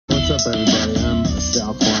up, everybody? I'm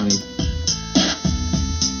Sal Kalani.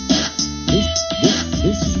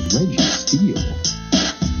 This is Reggie Steele.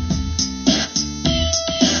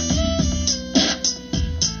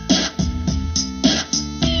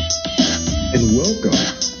 And welcome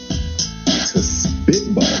to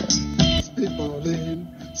Spitballin.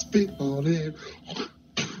 Spitballin.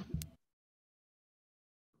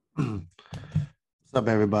 What's up,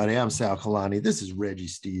 everybody? I'm Sal Kalani. This is Reggie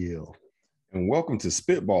Steele. And welcome to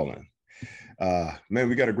Spitballin. Man,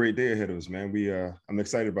 we got a great day ahead of us, man. I'm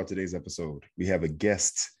excited about today's episode. We have a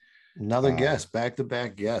guest. Another guest,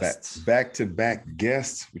 back-to-back guests. Back-to-back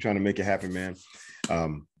guests. We're trying to make it happen, man.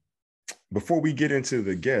 Before we get into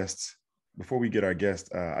the guests, before we get our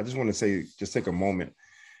guest, I just want to say, just take a moment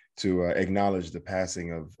to acknowledge the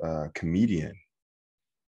passing of comedian.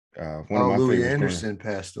 One of my Louis favorite Anderson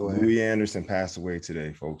passed away. Louis Anderson passed away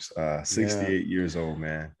today, folks. 68 years old,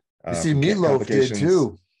 man. You see, Meatloaf did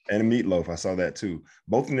too. And Meatloaf, I saw that too.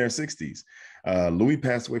 Both in their 60s. Louis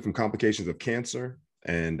passed away from complications of cancer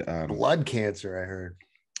and blood cancer, I heard.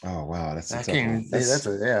 Oh wow, that's a thing. That's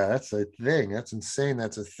a thing. That's insane.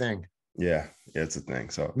 That's a thing. Yeah, it's a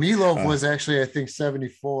thing. So Meatloaf was actually, I think,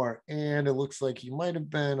 74, and it looks like he might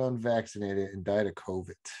have been unvaccinated and died of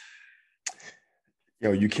COVID.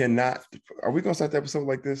 Yo, you cannot. Are we gonna start the episode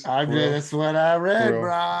like this? I mean, that's what I read, bro.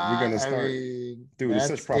 We're gonna start. Dude, it's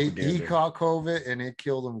such propaganda. He caught COVID and it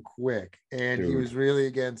killed him quick, and he was really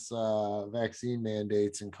against vaccine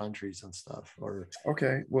mandates in countries and stuff.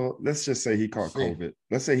 Okay, well, let's just say he caught COVID.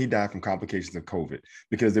 Let's say he died from complications of COVID,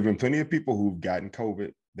 because there've been plenty of people who've gotten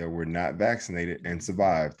COVID that were not vaccinated and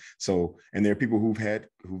survived. So, and there are people who've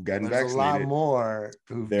gotten vaccinated. A lot more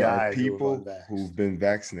who've there died. Are people who've been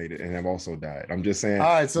vaccinated and have also died. I'm just saying. All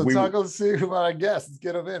right, so let's see about our guests. Let's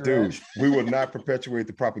get them in, dude. We will not perpetuate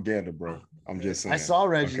the propaganda, bro. I'm just saying. I saw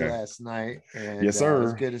Reggie last night, and yes, sir. It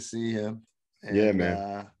was good to see him. And, yeah,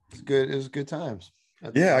 man. It's good. It was good times.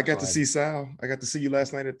 Yeah, I got to see Sal. I got to see you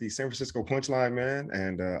last night at the San Francisco Punchline, man.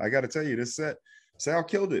 And I got to tell you, this set, Sal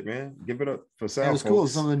killed it, man. Give it up for Sal. It was cool.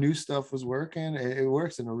 Some of the new stuff was working. It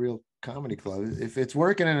works in a real comedy club. If it's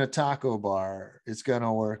working in a taco bar, it's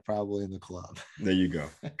gonna work probably in the club. There you go.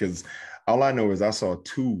 Because all I know is I saw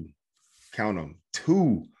two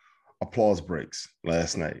applause breaks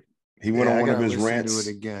last night. He went on one of his rants. Do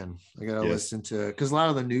it again. I gotta listen to, because a lot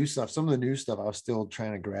of the new stuff, some of the new stuff, I was still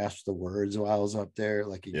trying to grasp the words while I was up there.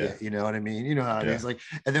 Like, you know what I mean? You know how it is. Like,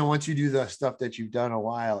 and then once you do the stuff that you've done a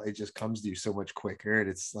while, it just comes to you so much quicker. And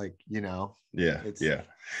it's like, you know. It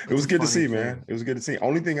was good to see, man. It was good to see.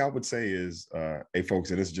 Only thing I would say is, hey, folks,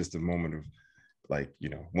 and it's just a moment of, like, you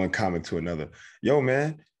know, one comment to another. Yo,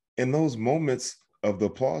 man, in those moments of the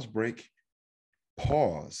applause break,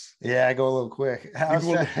 pause. Yeah, I go a little quick.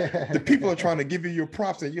 The people are trying to give you your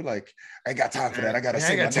props, and you're like, I ain't got time for that. I got to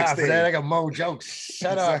say my next thing. I got more jokes.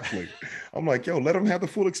 Shut up. Exactly. I'm like, yo, let them have the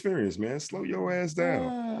full experience, man. Slow your ass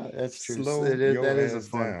down. That's true. That is a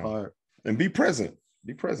fun part. And be present.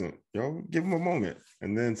 Be present. Yo, give them a moment,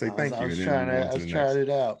 and then say thank you. I was trying it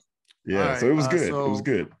out. Yeah, right, so it was good. It was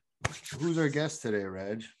good. Who's our guest today,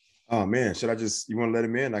 Reg? Oh man, you want to let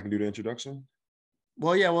him in? I can do the introduction.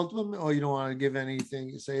 Well, yeah. Well, you don't want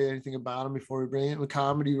to say anything about him before we bring in a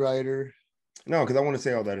comedy writer? No, because I want to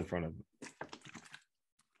say all that in front of him.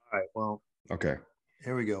 All right. Well. Okay.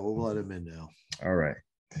 Here we go. We'll let him in now. All right.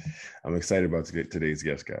 I'm excited about today's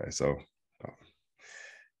guest, guys.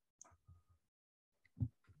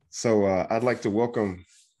 So I'd like to welcome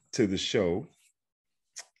to the show.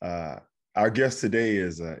 Our guest today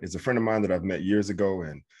is a friend of mine that I've met years ago,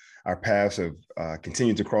 and our paths have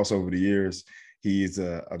continued to cross over the years. He's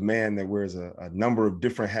a man that wears a number of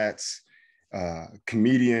different hats: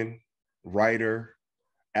 comedian, writer,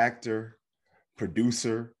 actor,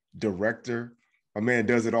 producer, director. A man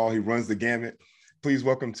does it all. He runs the gamut. Please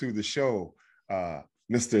welcome to the show,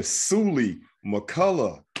 Mr. Suli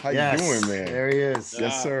McCullough. How you doing, man? There he is.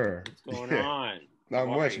 Yes, sir. What's going on? Not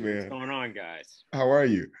much, man. What's going on, guys? How are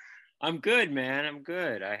you? I'm good, man. I'm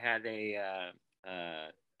good. I had a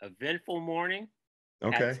eventful morning.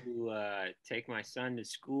 Okay. Had to take my son to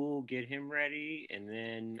school, get him ready, and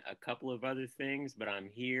then a couple of other things. But I'm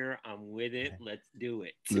here. I'm with it. Let's do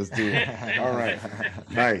it. Let's do it. All right.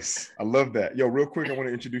 Nice. I love that. Yo, real quick, I want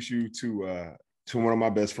to introduce you to one of my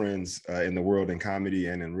best friends in the world in comedy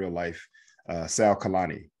and in real life, Sal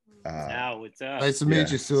Kalani. Sal, what's up? Nice to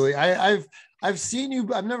meet you, Suli. I've seen you.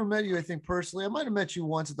 I've never met you, I think, personally. I might have met you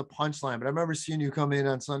once at the Punchline, but I remember seeing you come in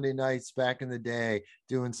on Sunday nights back in the day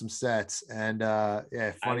doing some sets. And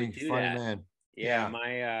funny man. Yeah,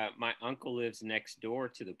 my uncle lives next door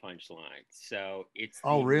to the Punchline, so it's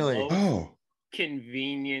really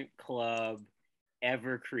convenient club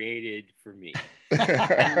ever created for me.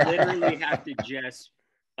 I literally have to just,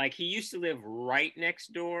 like, he used to live right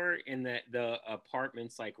next door in the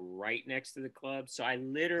apartments, like right next to the club. So I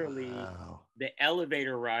literally, the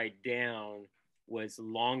elevator ride down was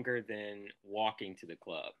longer than walking to the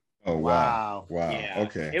club. Oh, wow. Yeah.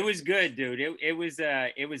 Okay. It was good, dude. It was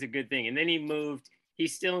a good thing. And then he moved.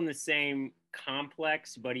 He's still in the same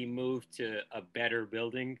complex, but he moved to a better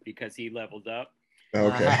building because he leveled up.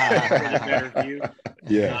 Okay. With a better view.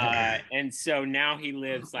 Yeah. And so now he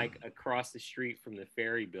lives like across the street from the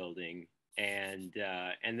Ferry building. And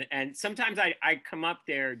sometimes I come up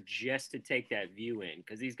there just to take that view in,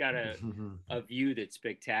 because he's got a view that's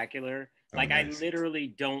spectacular. Like, nice. I literally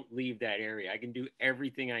don't leave that area. I can do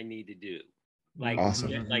everything I need to do. Like,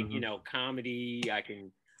 awesome. Like, you know, comedy. I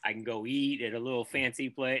can go eat at a little fancy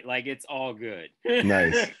place. Like, it's all good.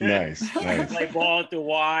 Nice. Play ball at the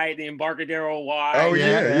Y, the Embarcadero Y. Oh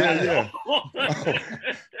yeah. Oh,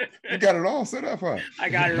 you got it all set up, huh? I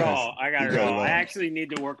got it all. I actually need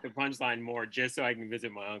to work the punchline more just so I can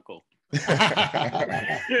visit my uncle.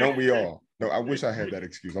 Don't we all? No, I wish I had that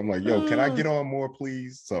excuse. I'm like, yo, can I get on more,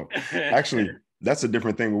 please? So actually, that's a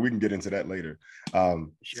different thing, but we can get into that later.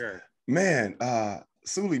 Sure. Man,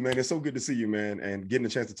 Suli, man, it's so good to see you, man, and getting a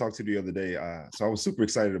chance to talk to you the other day. So I was super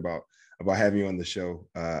excited about having you on the show.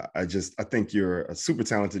 I think you're a super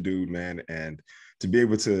talented dude, man, and to be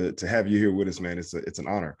able to have you here with us, man, it's an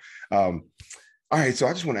honor. All right, so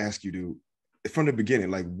I just want to ask you, dude, from the beginning,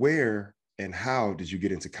 like, where and how did you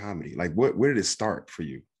get into comedy? Like, where did it start for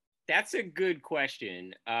you? That's a good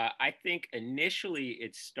question. I think initially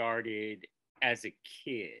it started as a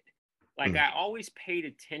kid. Like, I always paid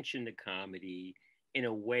attention to comedy in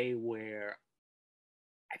a way where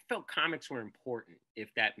I felt comics were important,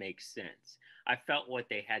 if that makes sense. I felt what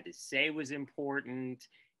they had to say was important,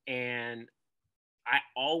 and I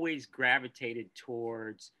always gravitated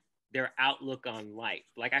towards their outlook on life.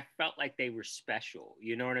 Like, I felt like they were special,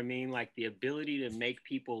 you know what I mean? Like, the ability to make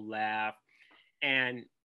people laugh and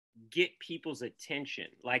get people's attention,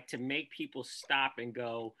 like to make people stop and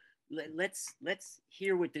go, let's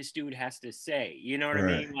hear what this dude has to say. You know what I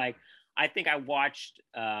mean? Like, I think I watched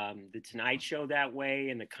The Tonight Show that way,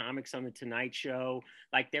 and the comics on The Tonight Show.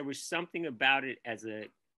 Like, there was something about it as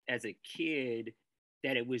a kid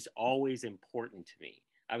that it was always important to me.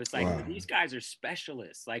 I was like, well, these guys are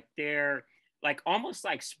specialists. Like, they're like almost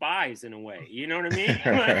like spies in a way. You know what I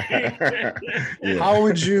mean? How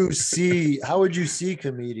would you see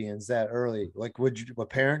comedians that early? Like, would a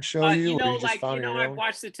parent show you? You know, I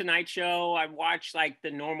watched The Tonight Show. I watched like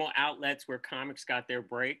the normal outlets where comics got their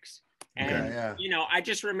breaks. And, you know, I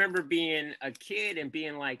just remember being a kid and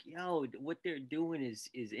being like, yo, what they're doing is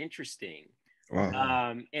interesting.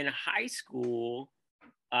 Wow. In high school,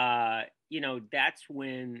 you know, that's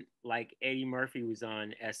when like Eddie Murphy was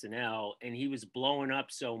on SNL, and he was blowing up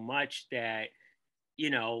so much that, you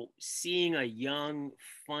know, seeing a young,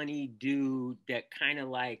 funny dude that kind of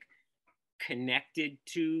like connected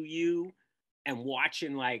to you and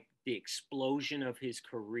watching like the explosion of his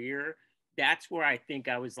career, that's where I think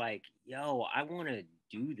I was like, yo, I want to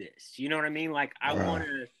do this. You know what I mean? Like, I want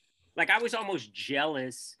to, like, I was almost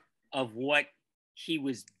jealous of what he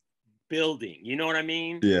was building. You know what I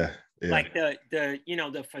mean? Yeah. Like the you know,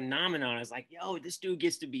 the phenomenon. I was like, yo, this dude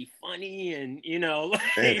gets to be funny and, you know,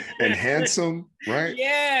 like, and handsome, right?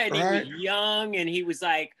 Yeah, and he was young and he was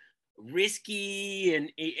like risky,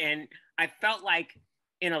 and I felt like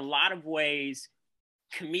in a lot of ways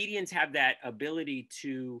comedians have that ability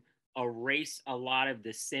to erase a lot of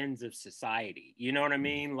the sins of society. You know what I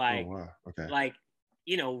mean? Like, like,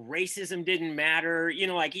 you know, racism didn't matter. You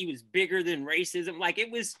know, like, he was bigger than racism. Like,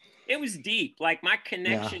 it was deep. Like, my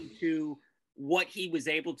connection to what he was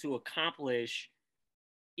able to accomplish,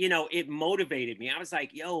 you know, it motivated me. I was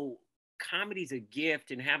like, yo, comedy's a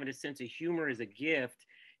gift, and having a sense of humor is a gift.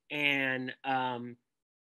 And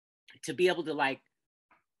to be able to like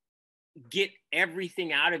get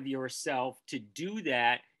everything out of yourself to do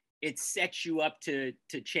that, it sets you up to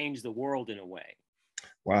change the world in a way.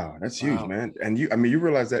 Wow, that's huge, man. And you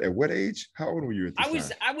realized that at what age? How old were you at this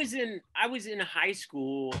time? I was in high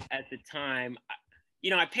school at the time.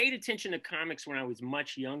 You know, I paid attention to comics when I was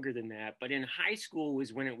much younger than that, but in high school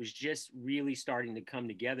was when it was just really starting to come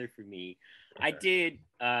together for me. I did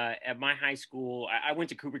at my high school. I went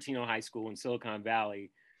to Cupertino High School in Silicon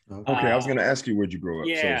Valley. Okay, I was going to ask you, where'd you grow up?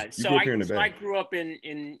 Yeah, so I grew up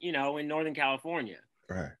in you know, in Northern California.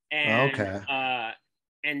 Right. And,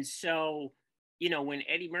 and so, you know, when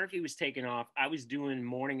Eddie Murphy was taking off, I was doing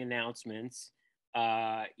morning announcements,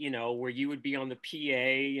 you know, where you would be on the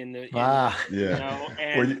PA and the, you know,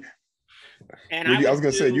 and And I was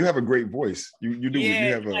gonna say you have a great voice. You do. Yeah,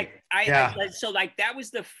 you have a so like that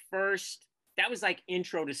was the first. That was like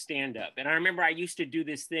intro to stand up. And I remember I used to do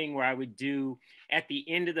this thing where I would do at the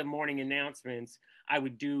end of the morning announcements, I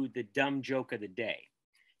would do the dumb joke of the day.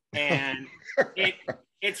 And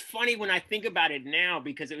it's funny when I think about it now,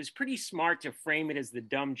 because it was pretty smart to frame it as the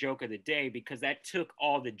dumb joke of the day, because that took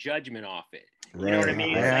all the judgment off it. You know what I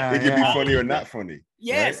mean? Right. It could be funny or not funny.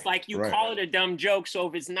 Yes, right? like you call it a dumb joke. So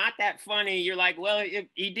if it's not that funny, you're like, well,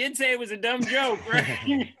 he did say it was a dumb joke,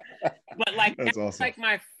 right? But like that's awesome. Like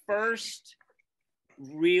my first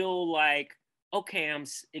real like, okay, I'm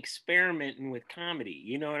experimenting with comedy.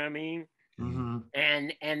 You know what I mean? Mm-hmm.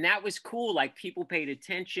 And that was cool. Like people paid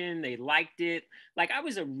attention, they liked it. Like I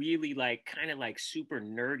was a really like kind of like super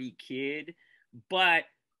nerdy kid, but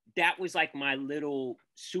that was like my little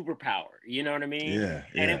superpower, you know what I mean? Yeah.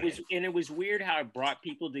 And it was weird how it brought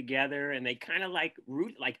people together, and they kind of like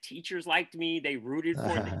like teachers liked me, they rooted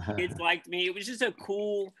for it, the kids liked me. It was just a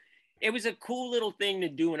cool little thing to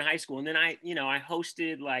do in high school. And then I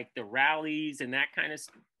hosted like the rallies and that kind of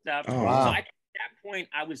stuff. Oh, wow. So at that point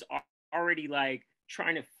I was already like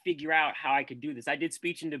trying to figure out how I could do this. I did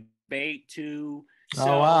speech and debate too.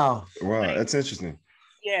 So, wow, like, that's interesting.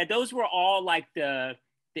 Yeah, those were all like the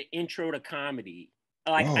intro to comedy.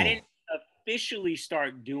 Like I didn't officially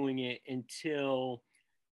start doing it until,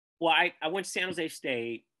 well, I went to San Jose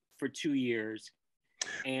State for 2 years.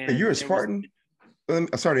 And you're a Spartan? I'm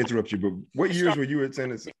sorry to interrupt you, but what years were you at San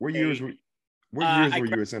Jose? What years were you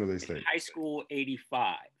at San Jose State? High school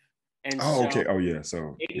 85. And okay. Oh yeah.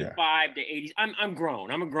 So 85 to 80. I'm grown.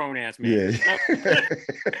 I'm a grown ass man. Yeah.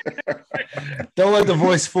 Don't let the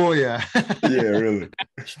voice fool you. Yeah, really.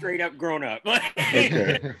 Straight up grown up.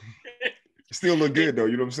 Okay. Still look good though.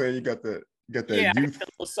 You know what I'm saying? You got that youth. A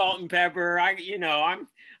little salt and pepper.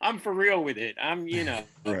 I'm for real with it.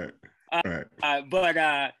 Right.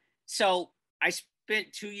 So I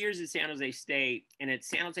spent 2 years at San Jose State, and at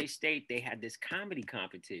San Jose State they had this comedy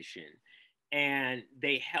competition. And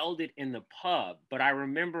they held it in the pub, but I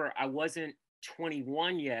remember I wasn't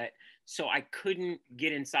 21 yet, so I couldn't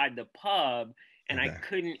get inside the pub, and I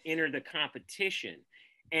couldn't enter the competition.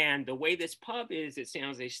 And the way this pub is at San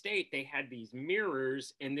Jose State, they had these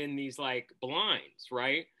mirrors and then these like blinds,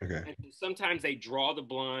 right? Okay. And sometimes they draw the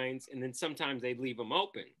blinds, and then sometimes they leave them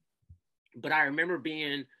open. But I remember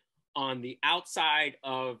being on the outside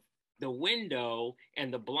of the window,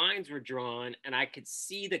 and the blinds were drawn, and I could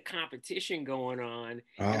see the competition going on.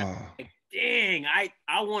 And I'm like, dang,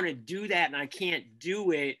 I want to do that, and I can't do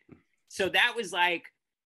it. So that was like,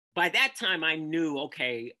 by that time I knew,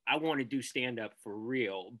 okay, I want to do stand-up for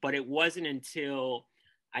real. But it wasn't until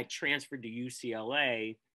I transferred to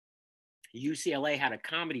UCLA. UCLA had a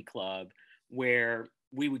comedy club where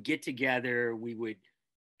we would get together, we would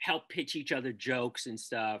help pitch each other jokes and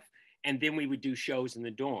stuff. And then we would do shows in the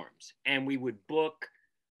dorms, and we would book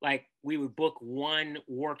one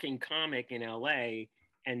working comic in LA.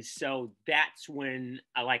 And so that's when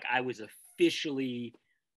I was officially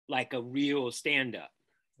like a real stand-up.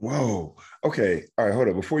 Whoa. Okay. All right. Hold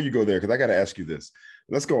up. Before you go there, because I got to ask you this.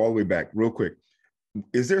 Let's go all the way back real quick.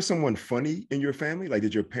 Is there someone funny in your family? Like,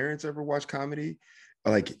 did your parents ever watch comedy?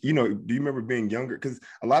 Like, do you remember being younger? Because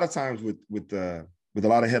a lot of times with a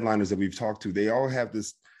lot of headliners that we've talked to, they all have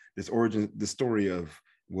this story of,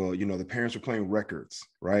 well, the parents were playing records,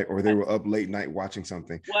 right? Or they were up late night watching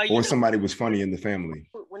something, or somebody was funny in the family.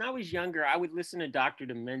 When I was younger, I would listen to Dr.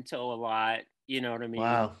 Demento a lot. You know what I mean?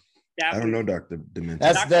 Wow. I don't know Dr. Demento.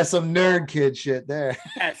 That's some nerd kid shit there.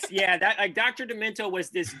 Yes, yeah. That like Dr. Demento was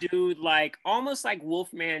this dude, like almost like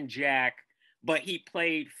Wolfman Jack, but he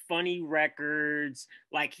played funny records.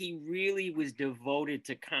 Like he really was devoted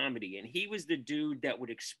to comedy, and he was the dude that would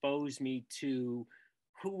expose me to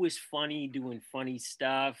who was funny doing funny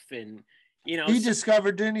stuff. And didn't he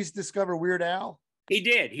discover Weird Al? He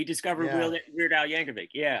did. He discovered Weird Al Yankovic.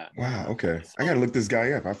 Yeah. Wow. Okay. I got to look this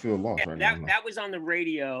guy up. I feel lost right now. That was on the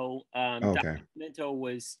radio. Okay. Dr.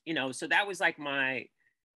 was, so that was like I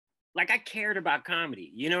cared about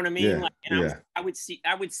comedy. You know what I mean? Yeah. I would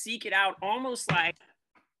seek it out almost like,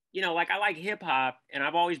 like I like hip hop, and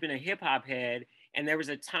I've always been a hip hop head. And there was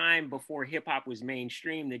a time before hip hop was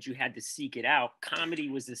mainstream that you had to seek it out. Comedy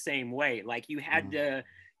was the same way. Like you had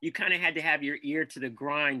you kind of had to have your ear to the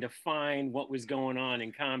grind to find what was going on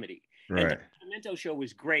in comedy. Right. And the Demento show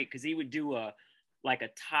was great because he would do a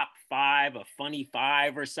top 5, a funny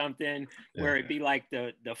 5 or something, where it'd be like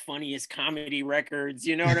the funniest comedy records.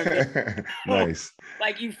 You know what I mean? Nice.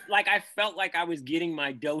 I felt like I was getting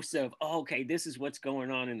my dose of, okay, this is what's going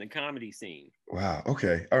on in the comedy scene. Wow.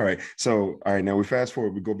 Okay. All right. So, now we fast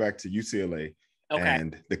forward, we go back to UCLA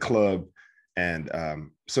and the club And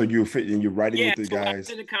so you're writing with the so I guys. was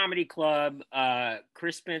in the comedy club.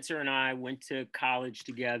 Chris Spencer and I went to college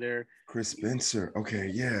together. Chris Spencer. Okay.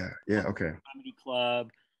 Yeah. Okay. Comedy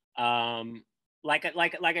club. Like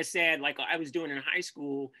I said, like I was doing in high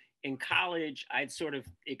school. In college, I'd sort of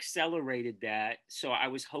accelerated that. So I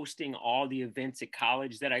was hosting all the events at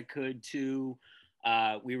college that I could too.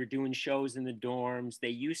 We were doing shows in the dorms. They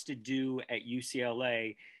used to do at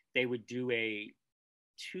UCLA, they would do a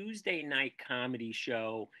Tuesday night comedy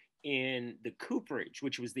show in the Cooperage,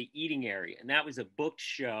 which was the eating area. And that was a booked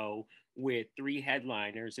show with 3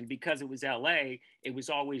 headliners. And because it was LA, it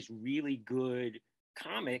was always really good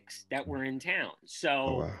comics that were in town.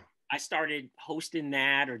 So wow. I started hosting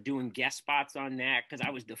that or doing guest spots on that because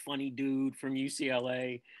I was the funny dude from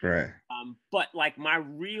UCLA. Right. But like my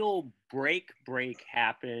real break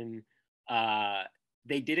happened.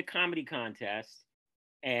 They did a comedy contest,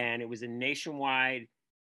 and it was a nationwide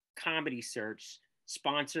comedy search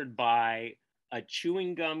sponsored by a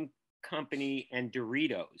chewing gum company and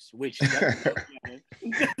Doritos, which doesn't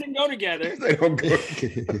go together. They don't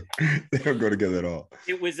go together at all.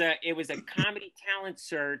 It was a comedy talent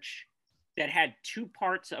search that had 2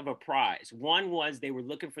 parts of a prize. One was they were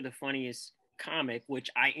looking for the funniest comic, which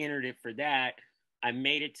I entered it for that. I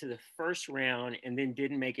made it to the first round and then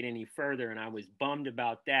didn't make it any further, and I was bummed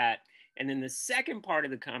about that. And then the second part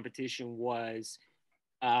of the competition was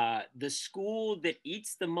the school that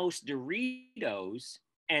eats the most Doritos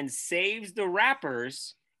and saves the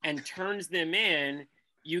wrappers and turns them in,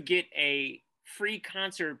 you get a free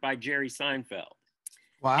concert by Jerry Seinfeld.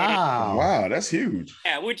 Wow. Wow, that's huge.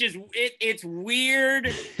 Yeah, which is, it's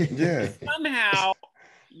weird. Yeah. Somehow,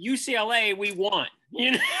 UCLA, we won.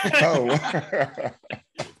 You know? Oh.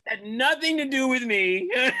 Had nothing to do with me.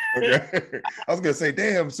 Okay. I was going to say,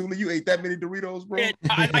 damn, Suli, you ate that many Doritos, bro?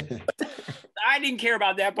 I didn't care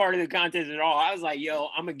about that part of the contest at all. I was like, yo,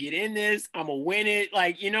 I'm going to get in this. I'm going to win it.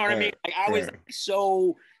 Like, you know what I mean? Like, I was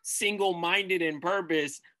so single-minded in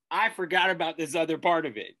purpose, I forgot about this other part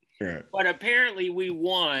of it. Right. But apparently we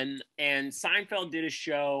won, and Seinfeld did a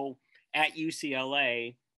show at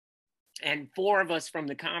UCLA, and 4 of us from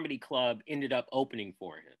the comedy club ended up opening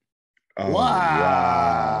for him. Oh,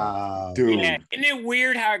 wow. Dude. Yeah. Isn't it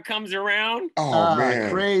weird how it comes around? Oh,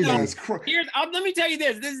 man. Crazy. Let me tell you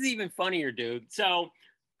this. This is even funnier, dude. So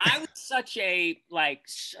I was such a, like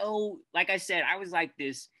I said, I was like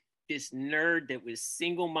this nerd that was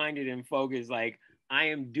single-minded and focused. Like, I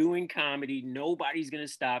am doing comedy. Nobody's going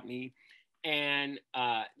to stop me. And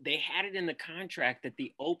they had it in the contract that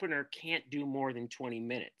the opener can't do more than 20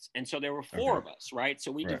 minutes. And so there were 4 of us, right?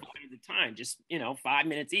 So we divided the time, just, 5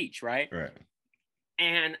 minutes each, right? Right.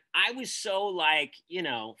 And I was so like,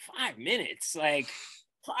 5 minutes, like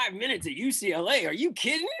 5 minutes at UCLA. Are you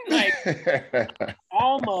kidding? Like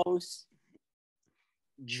almost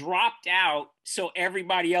dropped out so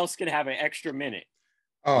everybody else could have an extra minute.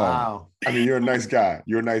 Oh, wow. I mean, you're a nice guy.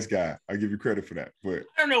 You're a nice guy. I'll give you credit for that. But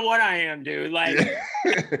I don't know what I am, dude. Like,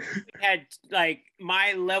 had like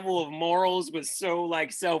my level of morals was so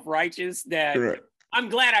like self-righteous that I'm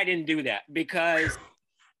glad I didn't do that, because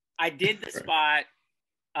I did the spot.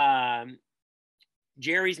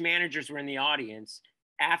 Jerry's managers were in the audience.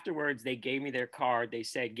 Afterwards, they gave me their card. They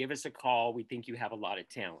said, "Give us a call. We think you have a lot of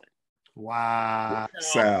talent." Wow.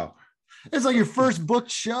 Sal. It's like your first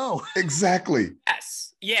booked show. Exactly.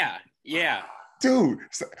 Yes. Yeah. Yeah. Dude.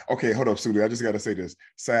 Okay, hold up, Suli. I just got to say this.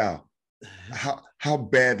 Sal, how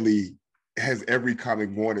badly has every comic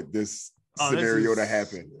wanted this scenario to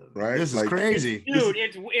happen, right? This is crazy. Dude,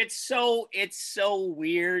 it's so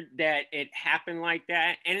weird that it happened like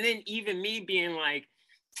that. And then even me being like,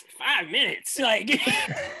 5 minutes, like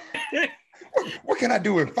what can I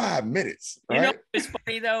do in 5 minutes? Right? You know what's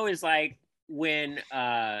funny though is like when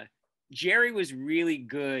Jerry was really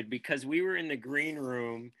good, because we were in the green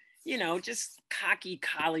room, just cocky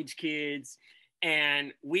college kids,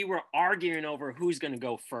 and we were arguing over who's going to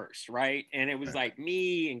go first, right? And it was like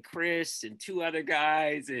me and Chris and 2 other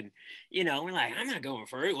guys, and we're like, I'm not going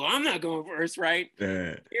first. Well, I'm not going first, right?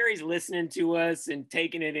 Yeah. Jerry's listening to us and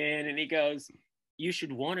taking it in, and he goes, "You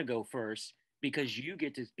should want to go first because you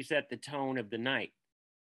get to set the tone of the night."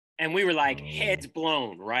 And we were like, heads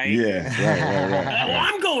blown, right? Yeah, right. Well,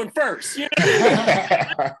 I'm going first.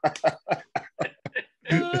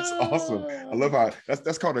 That's awesome. I love how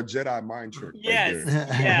that's called a Jedi mind trick. Yes,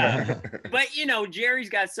 yeah. But Jerry's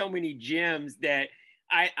got so many gems that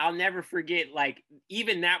I'll never forget. Like,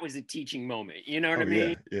 even that was a teaching moment. You know what I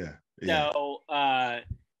mean? Yeah. So,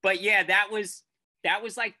 but yeah, that was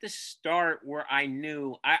like the start where I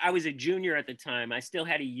knew I was a junior at the time. I still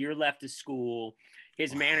had a year left of school.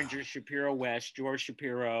 His manager, Shapiro West, George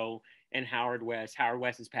Shapiro, and Howard West. Howard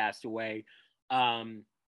West has passed away.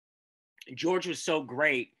 George was so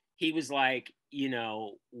great. He was like, you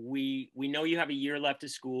know, we know you have a year left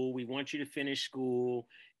of school. We want you to finish school,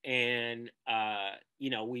 and you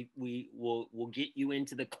know, we'll get you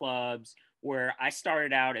into the clubs. Where I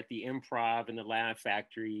started out at the Improv and the Laugh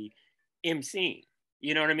Factory, emceeing.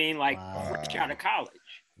 You know what I mean? Like fresh out of college.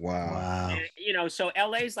 Wow. And, you know, so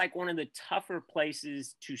LA is like one of the tougher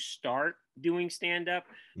places to start doing stand-up,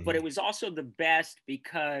 but it was also the best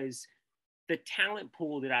because the talent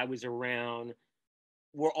pool that I was around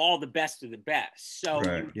were all the best of the best. So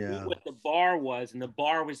you knew what the bar was, and the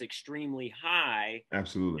bar was extremely high.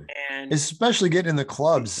 Absolutely. And especially getting in the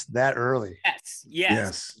clubs that early.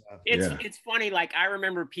 Yes. It's funny. Like, I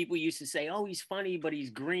remember people used to say, "Oh, he's funny, but he's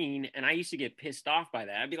green." And I used to get pissed off by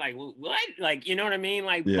that. I'd be like, well, what? Like, you know what I mean?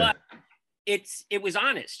 Like, but it was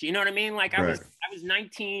honest. You know what I mean? Like, I was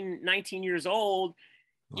 19 years old,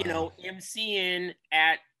 you know, emceeing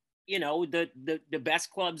at, you know, the best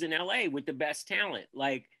clubs in LA with the best talent.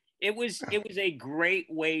 Like, it was a great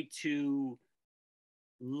way to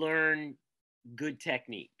learn good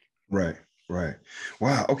technique. Right.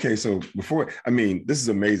 Wow. Okay. So this is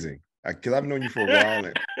amazing. Because I've known you for a while,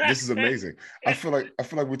 and this is amazing. I feel like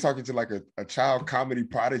we're talking to like a child comedy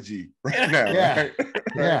prodigy right now.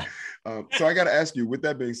 Right? So I got to ask you, with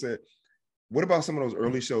that being said, what about some of those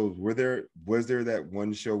early shows? Was there that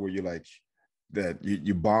one show where you like that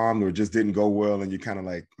you bombed or just didn't go well, and you kind of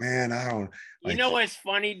like, man, I don't. Like, you know what's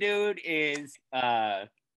funny, dude, is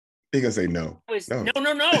he gonna say no. No.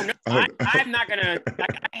 I'm not gonna.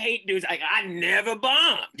 Like, I hate dudes. Like, I never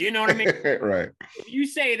bombed. Do you know what I mean? Right. If you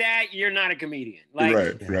say that, you're not a comedian. Like,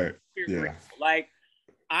 right. Yeah. Like,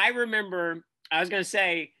 I remember, I was gonna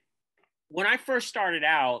say, when I first started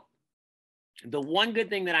out, the one good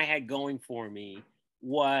thing that I had going for me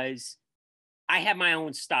was I had my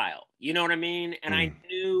own style. You know what I mean? And I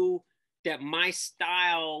knew that my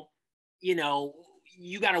style, you know,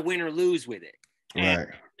 you got to win or lose with it. And,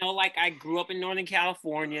 you know, like, I grew up in Northern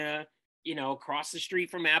California, you know, across the street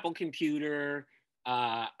from Apple Computer.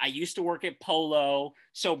 I used to work at Polo.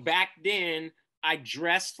 So back then I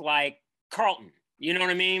dressed like Carlton. You know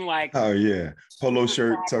what I mean? Like, oh yeah, polo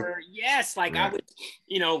shirt. Yes, like I was,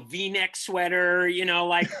 you know, V-neck sweater. You know,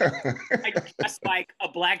 like I dressed like a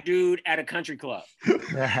black dude at a country club.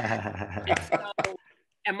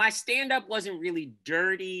 And my stand-up wasn't really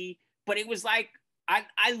dirty, but it was like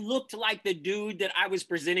I looked like the dude that I was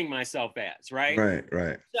presenting myself as, right?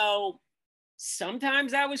 Right. So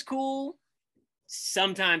sometimes that was cool,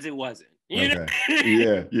 sometimes it wasn't. You know?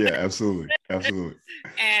 Yeah, absolutely.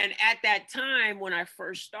 And at that time, when I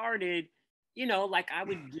first started, you know, like, I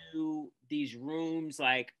would do these rooms,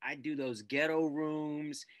 like I do those ghetto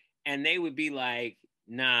rooms, and they would be like,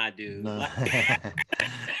 nah, dude. No.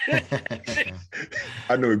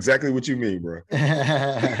 I know exactly what you mean, bro.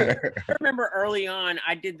 I remember early on,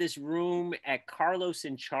 I did this room at Carlos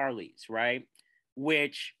and Charlie's, right?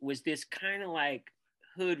 Which was this kind of like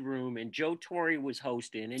hood room, and Joe Torre was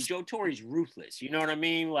hosting, and Joe Torre's ruthless. You know what I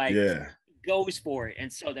mean? Like, he goes for it.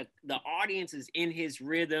 And so the audience is in his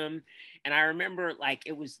rhythm. And I remember, like,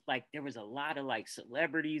 it was like, there was a lot of like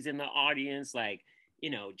celebrities in the audience, like, you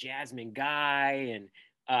know, Jasmine Guy,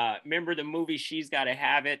 and remember the movie She's Gotta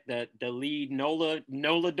Have It, the lead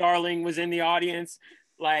Nola Darling was in the audience.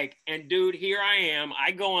 Like, and dude, here I am.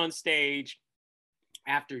 I go on stage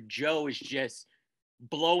after Joe is just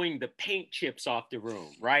blowing the paint chips off the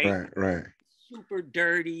room, right? Right. Super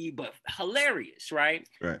dirty, but hilarious, right?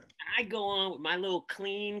 Right. And I go on with my little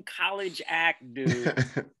clean college act, dude,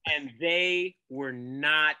 and they were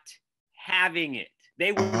not having it.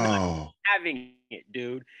 They were not having it,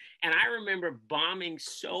 dude. And I remember bombing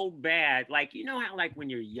so bad. Like, you know how, like, when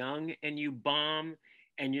you're young and you bomb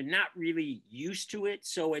and you're not really used to it,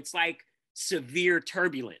 so it's like severe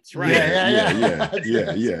turbulence, right? Yeah.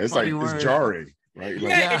 It's like, it's jarring. Right?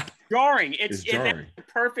 Like, It's jarring. It's jarring. That's the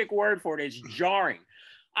perfect word for it. It's jarring.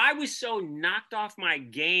 I was so knocked off my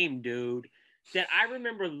game, dude, that I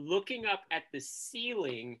remember looking up at the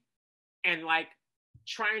ceiling and like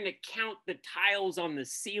trying to count the tiles on the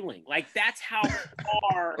ceiling. Like, that's how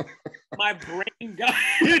far my brain got.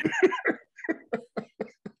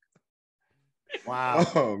 Wow.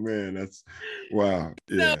 Oh man, that's wow.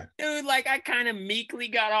 Yeah. So, dude, like, I kind of meekly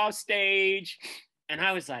got off stage. And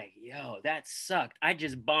I was like, yo, that sucked. I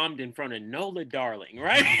just bombed in front of Nola Darling,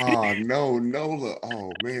 right? Oh, no, Nola.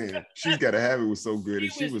 Oh, man. She's Gotta Have It was so good.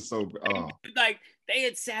 She was so, like, they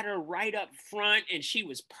had sat her right up front, and she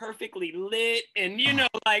was perfectly lit. And, you know,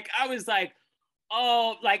 like, I was like,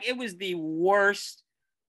 oh, like, it was the worst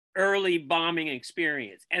early bombing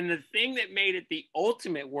experience. And the thing that made it the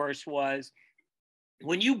ultimate worst was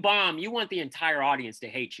when you bomb, you want the entire audience to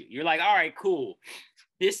hate you. You're like, all right, cool.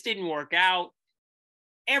 This didn't work out.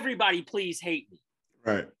 Everybody, please hate me.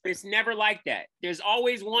 Right. It's never like that. There's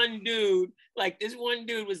always one dude, like this one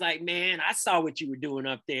dude was like, man, I saw what you were doing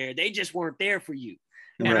up there. They just weren't there for you.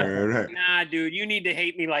 And Right. nah, dude, you need to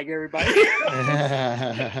hate me like everybody.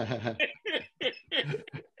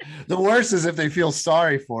 The worst is if they feel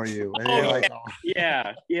sorry for you. And Oh, like,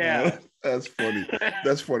 yeah. That's funny.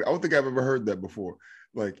 That's funny. I don't think I've ever heard that before.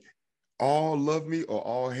 Like, all love me or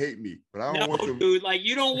all hate me. But I don't want them. Dude, like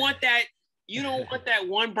you don't want that. You don't want that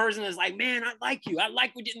one person that's like, man, I like you. I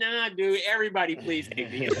like what you. Nah, dude. Everybody, please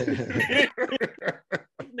hate me.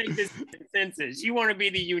 Make this consensus. You want to be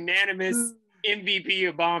the unanimous MVP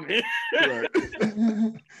of bombing. Right.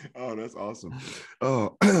 Oh, that's awesome.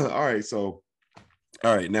 Oh, all right. So,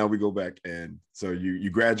 all right. Now we go back, and so you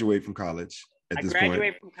graduate from college. I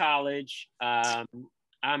graduate from college.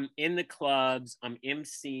 I'm in the clubs. I'm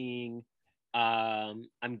emceeing.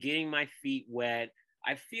 I'm getting my feet wet.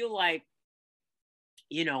 I feel like,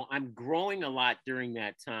 you know, I'm growing a lot during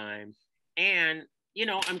that time. And, you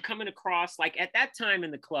know, I'm coming across, like at that time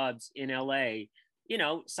in the clubs in LA, you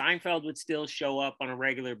know, Seinfeld would still show up on a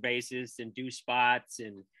regular basis and do spots.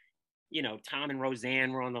 And, you know, Tom and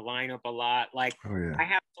Roseanne were on the lineup a lot. Like, I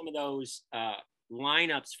have some of those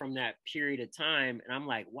lineups from that period of time. And I'm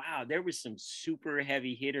like, wow, there was some super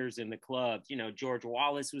heavy hitters in the clubs. You know, George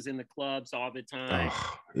Wallace was in the clubs all the time.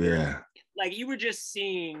 Oh, yeah. Like you were just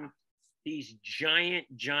seeing these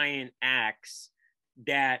giant acts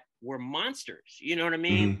that were monsters. You know what I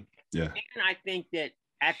mean? Mm-hmm. Yeah. And I think that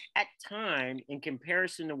at that time, in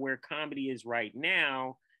comparison to where comedy is right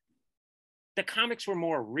now, the comics were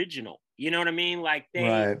more original. You know what I mean? Like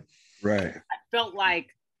they, right. I felt like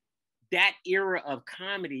that era of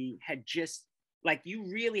comedy had just, like,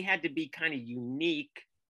 you really had to be kind of unique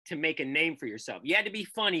to make a name for yourself. You had to be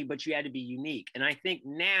funny, but you had to be unique. And I think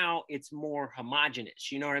now it's more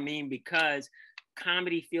homogenous, you know what I mean? Because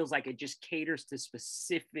comedy feels like it just caters to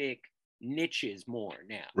specific niches more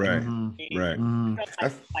now. Right. Mm-hmm. Right. Mm-hmm.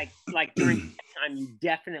 Like during that time, you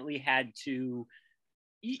definitely had to,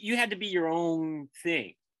 you had to be your own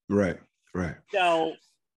thing. Right. So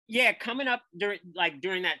yeah, coming up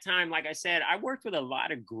during that time, like I said, I worked with a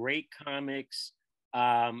lot of great comics.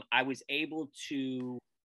 I was able to,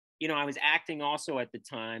 you know, I was acting also at the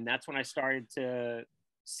time. That's when I started to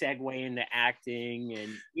segue into acting,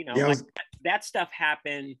 and you know, that stuff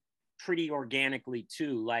happened pretty organically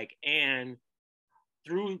too. Like, and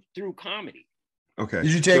through comedy. Okay.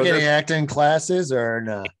 Did you take any acting classes or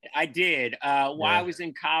no? I did. While I was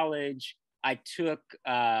in college, I took.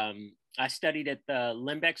 I studied at the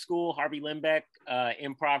Limbeck School, Harvey Limbeck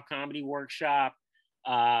improv comedy workshop,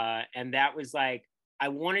 and that was like, I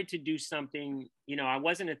wanted to do something, you know, I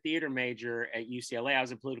wasn't a theater major at UCLA. I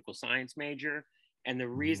was a political science major. And the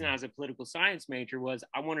reason I was a political science major was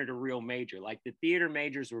I wanted a real major. Like the theater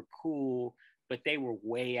majors were cool, but they were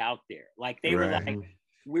way out there. Like they were like,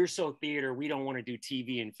 we're so theater, we don't want to do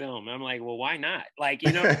TV and film. And I'm like, well, why not? Like,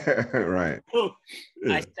 you know, right.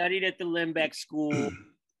 I studied at the Limbeck School.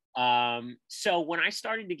 So when I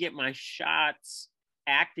started to get my shots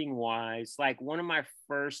acting wise, like one of my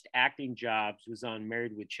first acting jobs was on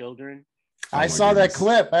Married with Children. I saw that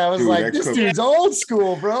clip. I was like, this dude's old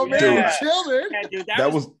school, bro. Married with Children. Yeah, dude,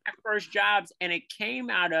 that was my first jobs. And it came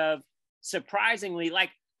out of, surprisingly, like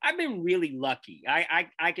I've been really lucky.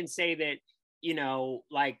 I can say that, you know,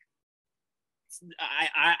 like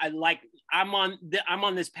I'm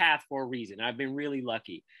on this path for a reason. I've been really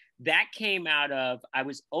lucky. That came out of, I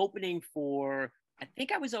was opening for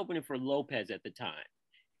Lopez at the time.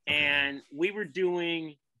 And we were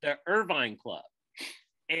doing the Irvine Club.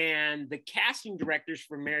 And the casting directors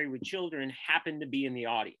for Married with Children happened to be in the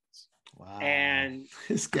audience. Wow. And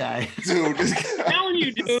this guy. Dude,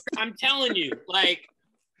 I'm telling you, like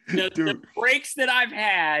the breaks that I've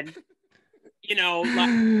had, you know,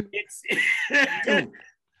 like it's dude,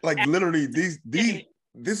 like literally this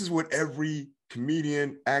is what every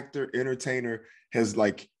comedian, actor, entertainer has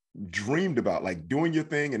like dreamed about, like doing your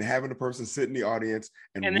thing and having a person sit in the audience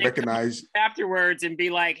and recognize afterwards and be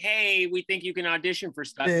like, hey, we think you can audition for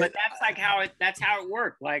stuff. But that's how it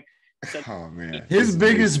worked. Like, so, oh man, his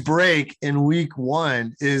biggest break in week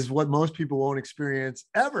one is what most people won't experience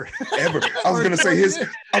ever. I was gonna say his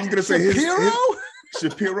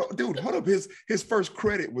Shapiro, dude, hold up. His first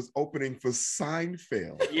credit was opening for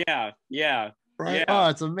Seinfeld. Yeah. Right? Yeah. Oh,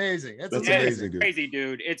 it's amazing. That's amazing. It's crazy,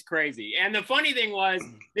 dude. It's crazy. And the funny thing was,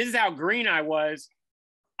 this is how green I was.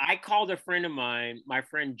 I called a friend of mine, my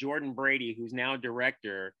friend Jordan Brady, who's now a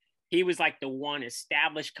director, he was like the one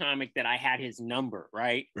established comic that I had his number,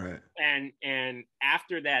 right? Right. And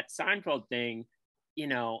after that Seinfeld thing, you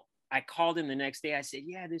know, I called him the next day. I said,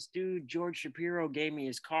 yeah, this dude, George Shapiro, gave me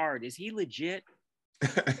his card. Is he legit?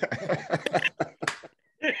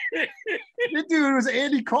 The dude was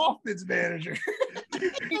Andy Kaufman's manager.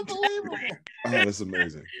 Unbelievable. Oh, that's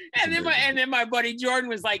amazing. And then my buddy Jordan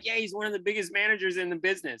was like, yeah, he's one of the biggest managers in the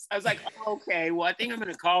business. I was like, oh, okay, well, I think I'm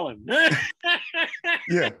going to call him.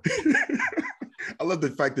 Yeah. I love the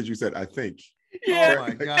fact that you said, I think. Yeah. Oh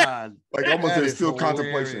my God. Like almost there's still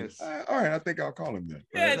hilarious. contemplation. All right, I think I'll call him then.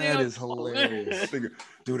 Yeah, Right? That is hilarious.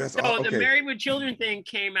 Dude, that's so okay. The Married with Children thing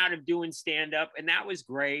came out of doing stand-up, and that was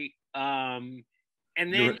great. And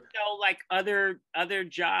then, you know, like other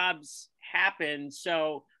jobs happened.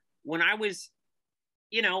 So when I was,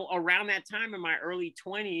 you know, around that time in my early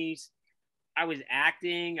 20s, I was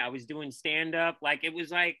acting, I was doing stand-up. Like it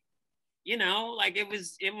was like, you know, like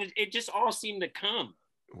it just all seemed to come.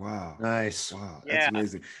 Wow. Nice. Wow. That's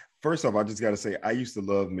amazing. First off, I just got to say, I used to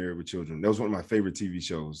love Married with Children. That was one of my favorite TV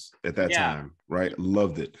shows at that time, right?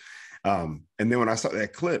 Loved it. And then when I saw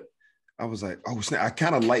that clip, I was like, oh, snap. I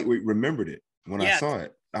kind of lightweight remembered it when I saw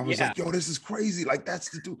it. I was like, yo, this is crazy. Like, that's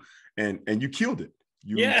the dude. And you killed it.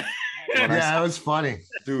 That was funny.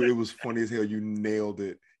 Dude, it was funny as hell. You nailed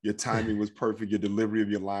it. Your timing was perfect. Your delivery of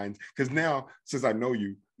your lines. Because now, since I know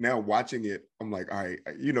you, now watching it, I'm like, all right,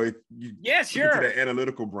 you know, you sure. Into that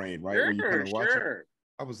analytical brain, right? Sure, When you kind of watch sure. it.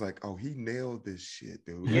 I was like, oh, he nailed this shit,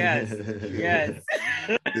 dude. Yes, yes.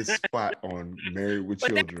 This spot on Married with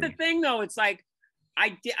Children. But that's the thing, though. It's like,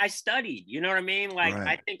 I studied, you know what I mean? Like, Right.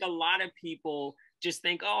 I think a lot of people just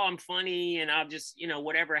think, oh, I'm funny and I'll just, you know,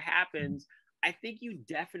 whatever happens. I think you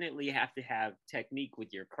definitely have to have technique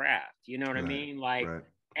with your craft. You know what I mean? Like,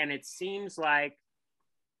 and it seems like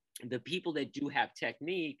the people that do have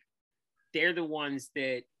technique, they're the ones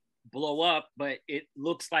that blow up, but it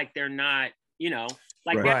looks like they're not, you know,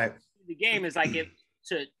 like the game is like it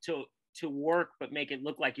to work, but make it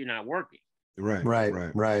look like you're not working.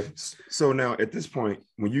 Right. So now at this point,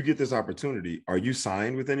 when you get this opportunity, are you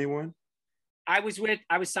signed with anyone? I was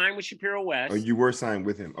signed with Shapiro West. Oh, you were signed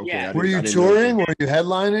with him. Okay. Yeah. Were you touring? Were you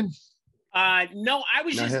headlining? No, I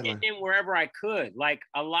was just getting in wherever I could. Like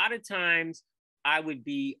a lot of times I would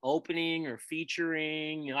be opening or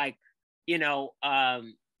featuring, like, you know,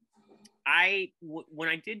 when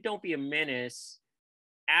I did Don't Be a Menace,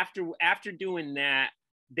 after doing that,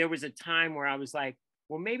 there was a time where I was like,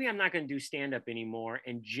 well, maybe I'm not going to do stand-up anymore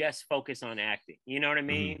and just focus on acting. You know what I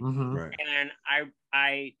mean? Mm-hmm. Right. And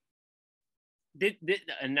I did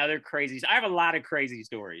another crazy. I have a lot of crazy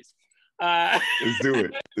stories. Let's do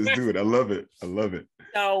it. I love it.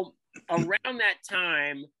 So around that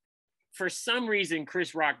time, for some reason,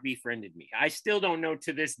 Chris Rock befriended me. I still don't know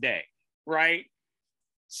to this day, right?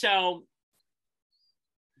 So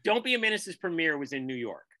Don't Be a Menace's premiere was in New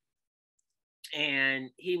York. And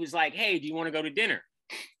he was like, hey, do you want to go to dinner?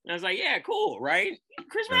 And I was like, yeah, cool, right?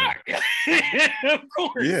 Chris Rock. Of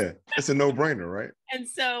course. Yeah, it's a no-brainer, right? And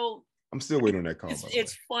so I'm still waiting on that call.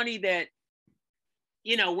 It's funny that,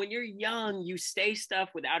 you know, when you're young, you say stuff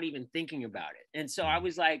without even thinking about it. And so I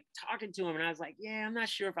was like talking to him and I was like, yeah, I'm not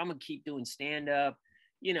sure if I'm gonna keep doing stand-up,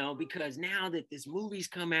 you know, because now that this movie's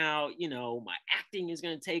come out, you know, my acting is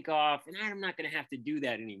gonna take off and I'm not gonna have to do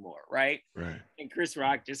that anymore, right? Right. And Chris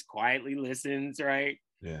Rock just quietly listens, right?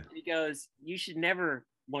 Yeah. And he goes, you should never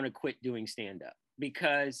want to quit doing stand-up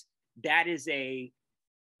because that is a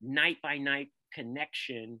night-by-night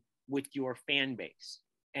connection with your fan base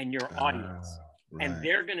and your audience. Right. And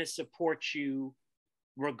they're going to support you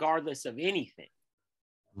regardless of anything.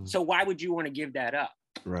 So why would you want to give that up?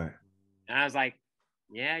 Right. And I was like,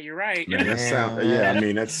 yeah, you're right. Man, that's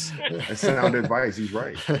sound advice. He's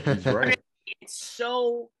right.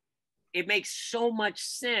 It makes so much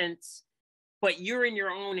sense, but you're in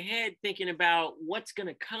your own head thinking about what's going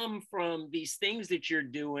to come from these things that you're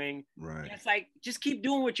doing. Right. And it's like, just keep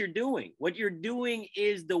doing what you're doing. What you're doing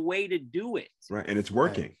is the way to do it. Right. And it's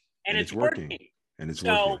working. Right. And it's working. And it's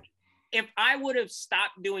so working. If I would have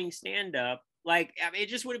stopped doing stand-up, like, I mean, it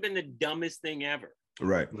just would have been the dumbest thing ever.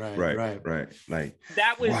 Right. Like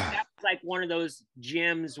that was like one of those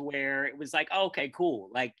gyms where it was like, oh, okay, cool.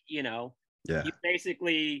 Like, you know, you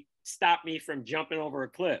basically stopped me from jumping over a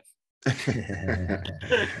cliff.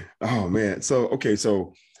 Oh man. So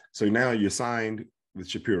now you're signed with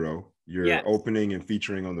Shapiro. You're opening and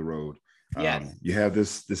featuring on the road. You have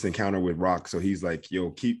this encounter with Rock. So he's like,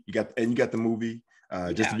 yo, you got the movie.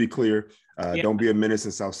 Just to be clear, don't be a menace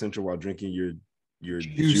in South Central while drinking your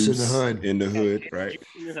juice in the hood, right?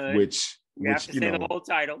 Which you have to say the whole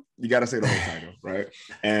title. You got to say the whole title, right?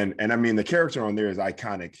 And I mean, the character on there is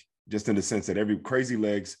iconic just in the sense that every Crazy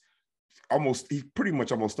Legs he pretty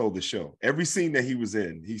much almost stole the show. Every scene that he was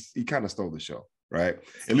in, he kind of stole the show, right?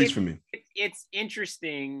 At least for me. It's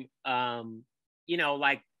interesting. You know,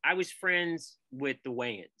 like I was friends with the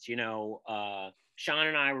Wayans, you know, Sean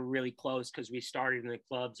and I were really close because we started in the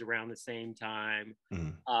clubs around the same time.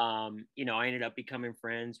 You know, I ended up becoming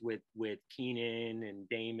friends with Keenan and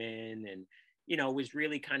Damon, and, you know, was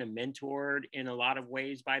really kind of mentored in a lot of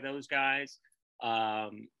ways by those guys.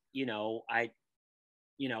 You know, I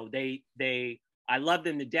love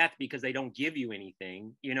them to death because they don't give you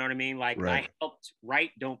anything. You know what I mean? Like I helped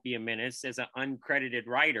write Don't Be a Menace as an uncredited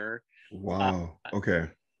writer. Wow. Okay.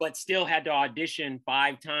 But still had to audition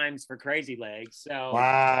 5 times for Crazy Legs. So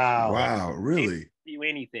wow, really? They don't do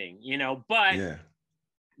anything, you know, but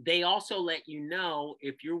they also let you know,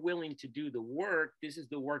 if you're willing to do the work, this is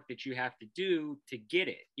the work that you have to do to get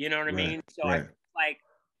it. You know what I mean? So I feel like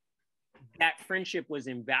that friendship was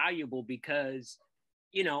invaluable because,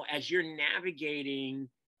 you know, as you're navigating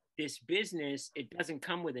this business, it doesn't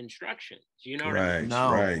come with instructions. You know what I mean?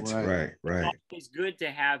 Right. It's always good to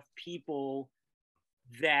have people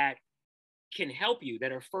that can help you,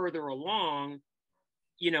 that are further along,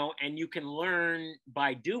 you know, and you can learn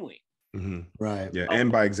by doing. Right. Yeah.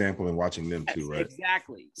 And by example and watching them too, right?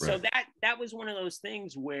 Exactly. So that was one of those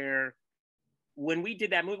things where when we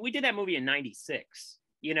did that movie in 96,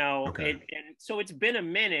 you know, and so it's been a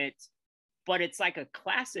minute, but it's like a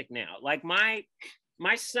classic now. Like my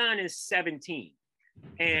son is 17,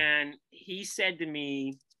 and he said to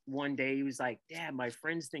me one day, he was like, "Dad, my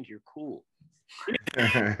friends think you're cool."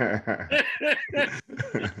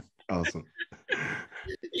 Awesome.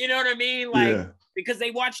 You know what I mean? Like, because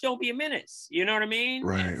they watch Don't Be a Menace. You know what I mean?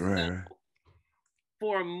 Right.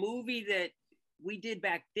 For a movie that we did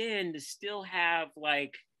back then to still have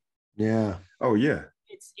like, it's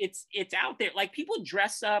out there. Like, people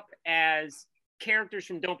dress up as characters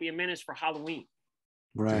from Don't Be a Menace for Halloween.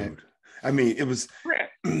 Right. Dude. I mean, it was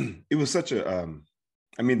such a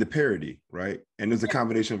I mean, the parody, right? And there's a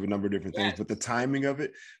combination of a number of different things, but the timing of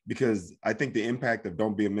it, because I think the impact of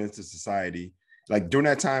Don't Be a Menace to Society, like during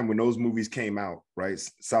that time when those movies came out, right?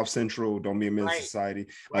 South Central, Don't Be a Menace to Society,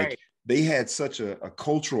 like they had such a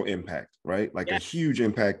cultural impact, right? Like a huge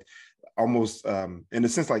impact, almost in a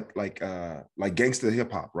sense like gangster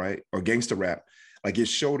hip hop, right? Or gangster rap. Like it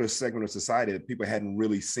showed a segment of society that people hadn't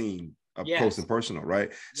really seen up close and personal,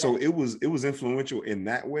 right? So it was influential in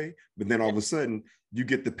that way, but then all of a sudden you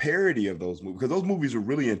get the parody of those movies, because those movies are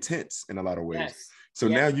really intense in a lot of ways. So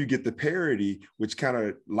now you get the parody, which kind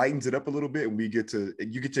of lightens it up a little bit, and you get to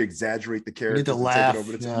exaggerate the characters, you get to laugh.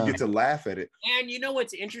 You get to laugh at it. And you know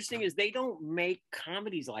what's interesting is they don't make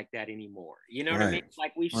comedies like that anymore. You know what I mean?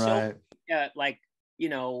 Like we've so like, you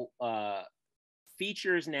know,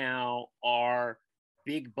 features now are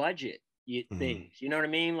big budget things. You know what I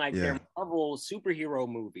mean? Like they're Marvel superhero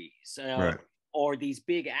movies, or these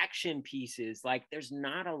big action pieces. Like there's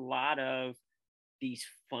not a lot of these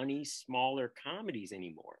funny, smaller comedies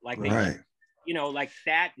anymore. Like you know, like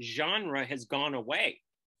that genre has gone away.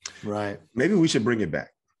 Right. Maybe we should bring it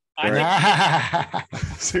back.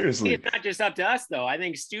 Seriously, it's not just up to us though. I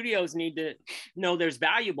think studios need to know there's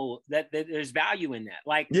value in that.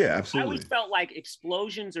 Like, absolutely. I always felt like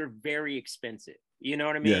explosions are very expensive. You know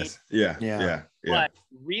what I mean? Yeah. But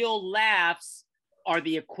real laughs are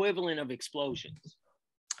the equivalent of explosions.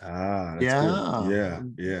 That's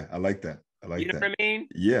good. Yeah. I like that. You know what I mean?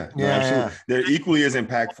 Absolutely. They're equally as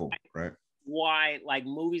impactful, right? Why, like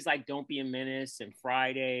movies like Don't Be a Menace and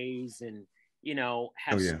Fridays, and you know,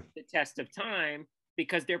 have stood the test of time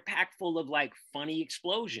because they're packed full of like funny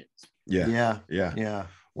explosions. Yeah.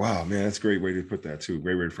 Wow, man, that's a great way to put that too.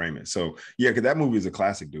 Great way to frame it. So because that movie is a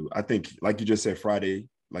classic, dude. I think, like you just said, Friday,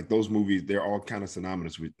 like those movies, they're all kind of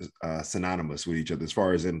synonymous with each other, as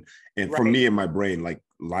far as and for me in my brain, like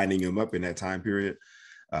lining them up in that time period.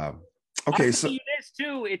 Okay, so this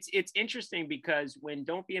too, it's interesting because when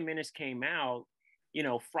Don't Be a Menace came out, you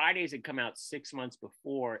know, Fridays had come out 6 months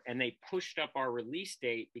before, and they pushed up our release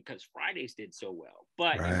date because Fridays did so well.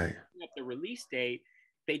 But up the release date,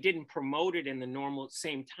 they didn't promote it in the normal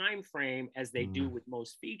same time frame as they do with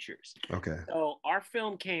most features. Okay. So our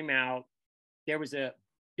film came out. There was a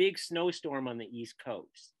big snowstorm on the East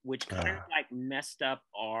Coast, which kind of like messed up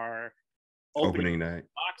our opening night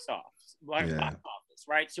box office,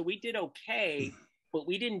 right? So we did okay, but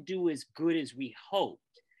we didn't do as good as we hoped.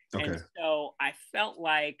 Okay. And so I felt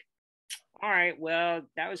like, all right, well,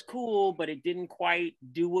 that was cool, but it didn't quite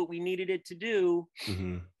do what we needed it to do.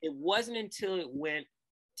 It wasn't until it went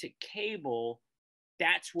to cable,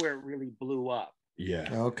 that's where it really blew up. Yeah.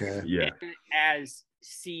 Okay. Yeah. And as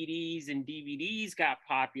CDs and DVDs got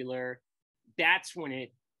popular, that's when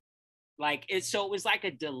it like it. So it was like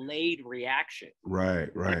a delayed reaction. Right.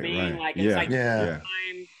 I mean, like it's like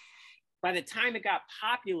by the time it got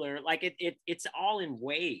popular, like it's all in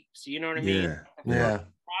waves. You know what I mean? Yeah.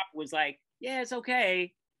 Pop was like, yeah, it's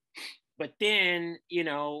okay. But then, you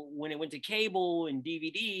know, when it went to cable and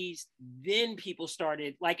DVDs, then people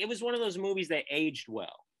started, like, it was one of those movies that aged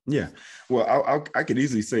well. Yeah. Well, I could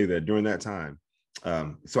easily say that during that time.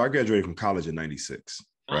 So I graduated from college in 96,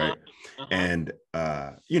 right? And,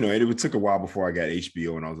 you know, and it took a while before I got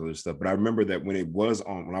HBO and all this other stuff. But I remember that when it was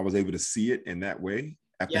on, when I was able to see it in that way,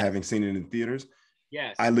 after having seen it in theaters,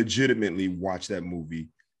 I legitimately watched that movie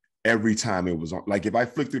every time it was on. Like if I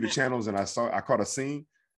flicked through the channels and I caught a scene,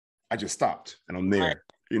 I just stopped and I'm there.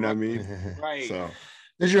 You know what I mean? Right. So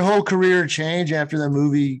does your whole career change after the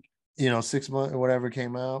movie, you know, 6 months or whatever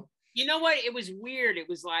came out? You know what? It was weird. It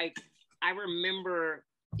was like, I remember,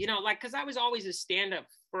 you know, like, cause I was always a stand-up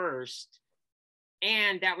first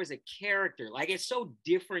and that was a character. Like, it's so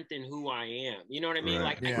different than who I am. You know what I mean?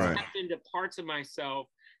 Like I tapped into parts of myself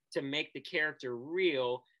to make the character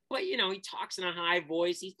real. But, you know, he talks in a high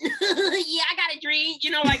voice. He's, yeah, I got a dream,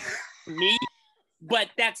 you know, like me. But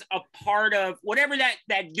that's a part of whatever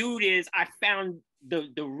that dude is. I found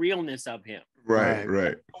the realness of him.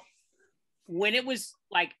 Right. When it was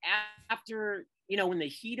like after, you know, when the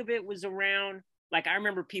heat of it was around, like I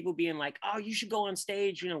remember people being like, "Oh, you should go on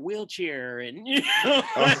stage in a wheelchair," and you know.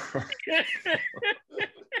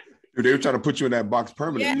 Dude, they were trying to put you in that box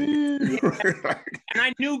permanently. And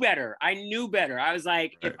I knew better. I was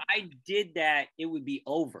like, if I did that, it would be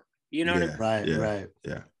over. You know what I mean? Right.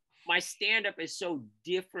 My stand-up is so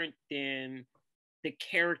different than the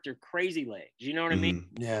character Crazy Legs. You know what I mean?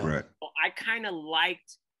 Yeah. Right. Well, I kind of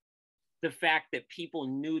liked the fact that people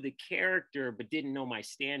knew the character but didn't know my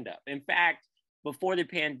stand-up. In fact, before the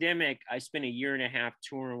pandemic, I spent 1.5 years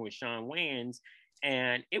touring with Shawn Wayans,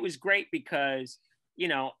 and it was great because, you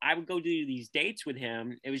know, I would go do these dates with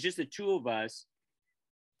him. It was just the two of us,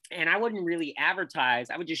 and I wouldn't really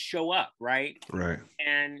advertise. I would just show up, right?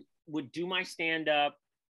 And would do my stand-up.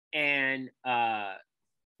 And,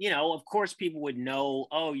 you know, of course, people would know,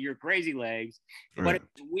 oh, you're Crazy Legs. But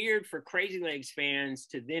it's weird for Crazy Legs fans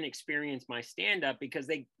to then experience my stand-up because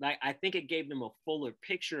they, like, I think it gave them a fuller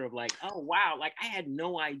picture of like, oh, wow, like I had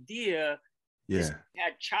no idea this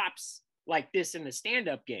had chops like this in the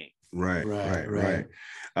stand-up game. Right.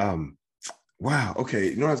 Wow. Okay.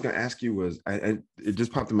 You know what I was going to ask you was, it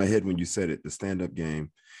just popped in my head when you said it, the stand-up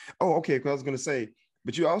game. Oh, okay. Because I was going to say,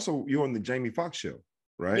 but you're on the Jamie Foxx show.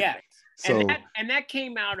 Right. Yeah. So, and that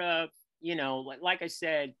came out of, you know, like I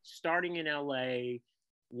said, starting in LA,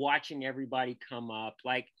 watching everybody come up.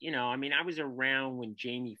 Like, you know, I mean, I was around when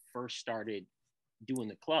Jamie first started doing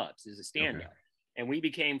the clubs as a stand-up. And we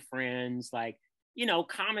became friends. Like, you know,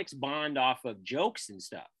 comics bond off of jokes and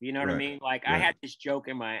stuff. You know what I mean? Like I had this joke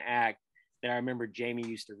in my act that I remember Jamie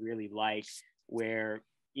used to really like, where,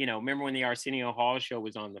 you know, remember when the Arsenio Hall show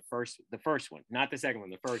was on the first one, not the second one,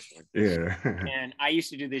 the first one. Yeah. And I used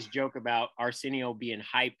to do this joke about Arsenio being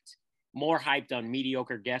more hyped on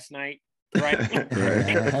mediocre guest night, right?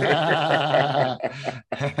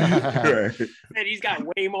 And he's got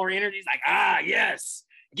way more energy. He's like, yes,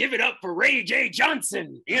 give it up for Ray J.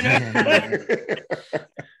 Johnson, you know?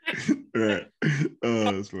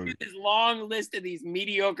 Oh, that's funny. This long list of these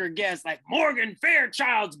mediocre guests, like Morgan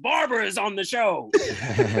Fairchild's barber is on the show.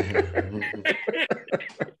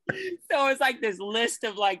 So it's like this list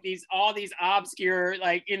of like all these obscure,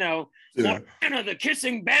 like, you know, Montana the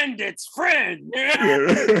Kissing Bandit's friend.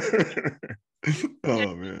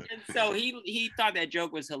 Oh man. And so he thought that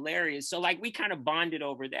joke was hilarious. So like we kind of bonded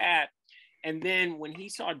over that. And then when he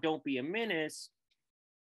saw Don't Be a Menace,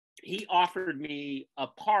 he offered me a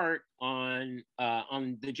part on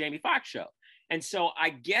the Jamie Foxx show. And so I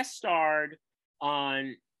guest starred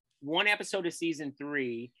on one episode of season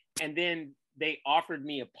 3. And then they offered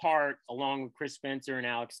me a part along with Chris Spencer and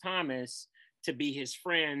Alex Thomas to be his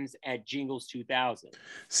friends at Jingles 2000.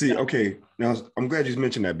 See, okay. Now I'm glad you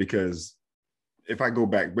mentioned that, because if I go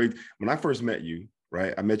back, when I first met you,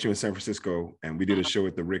 right? I met you in San Francisco and we did a show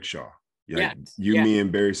at the Rickshaw. Me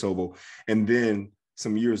and Barry Sobel. And then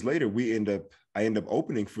some years later, I end up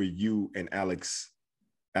opening for you and Alex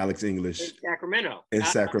English in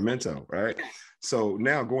Sacramento, right? Yes. So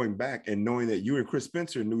now going back and knowing that you and Chris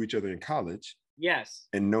Spencer knew each other in college, yes,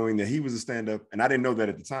 and knowing that he was a stand-up, and I didn't know that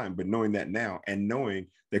at the time, but knowing that now, and knowing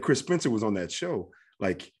that Chris Spencer was on that show,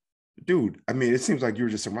 like, dude, I mean, it seems like you were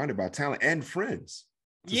just surrounded by talent and friends.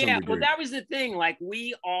 Yeah, well, that was the thing. Like,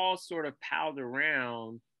 we all sort of palled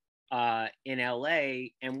around in LA,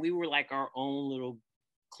 and we were like our own little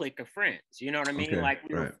clique of friends. You know what I mean? Okay, Like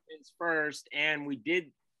we were friends first, and we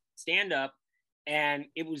did stand up, and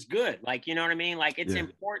it was good. Like, you know what I mean? Like it's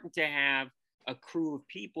important to have a crew of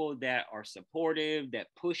people that are supportive, that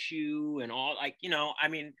push you, and all. Like, you know, I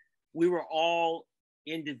mean, we were all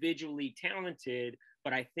individually talented,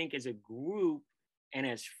 but I think as a group and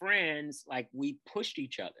as friends, like we pushed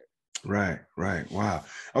each other. Right. Wow.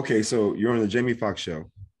 Okay, so you're on the Jamie Foxx show,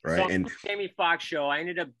 right? So and Jamie Foxx show, I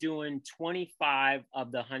ended up doing 25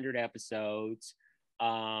 of the 100 episodes.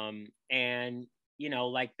 And you know,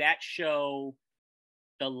 like that show,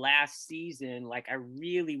 the last season, like I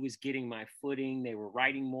really was getting my footing. They were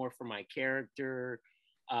writing more for my character.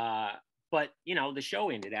 But you know, the show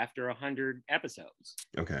ended after 100 episodes.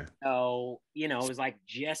 Okay. So, you know, it was like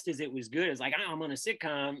just as it was good, it's like, oh, I'm on a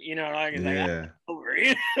sitcom, you know, like it's like over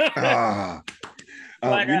it.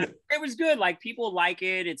 But it was good. Like people like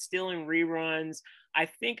it. It's still in reruns. I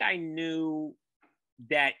think I knew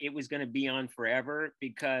that it was going to be on forever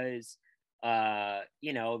because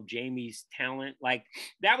you know, Jamie's talent. Like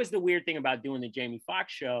that was the weird thing about doing the Jamie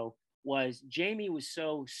Foxx show, was Jamie was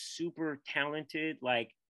so super talented, like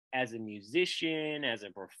as a musician, as a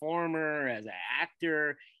performer, as an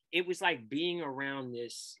actor. It was like being around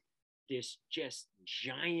this just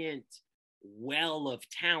giant well of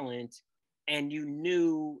talent, and you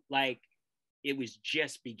knew like it was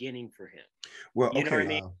just beginning for him. Well, you know what I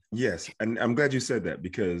mean? Yes, and I'm glad you said that,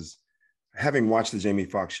 because having watched the Jamie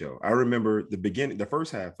Foxx show, I remember the beginning, the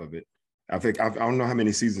first half of it. I don't know how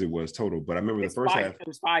many seasons it was total, but I remember the first half. It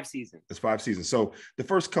was 5 seasons. It's 5 seasons. So the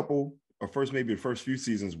first couple, or maybe the first few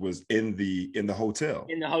seasons, was in the hotel.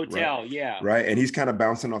 In the hotel, right? Yeah. Right, and he's kind of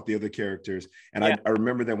bouncing off the other characters. And I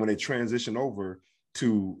remember that when they transitioned over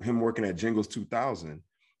to him working at Jingles 2000.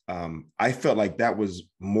 I felt like that was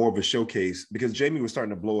more of a showcase, because Jamie was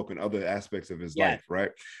starting to blow up in other aspects of his life,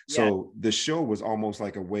 right? So the show was almost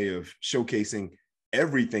like a way of showcasing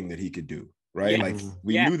everything that he could do, right? Like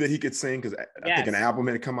we knew that he could sing, because I think an album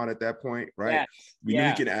had come out at that point, right? We knew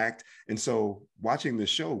he could act. And so watching the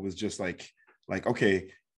show was just like,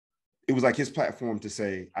 okay, it was like his platform to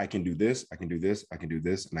say, I can do this, I can do this, I can do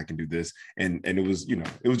this, and I can do this. And it was, you know,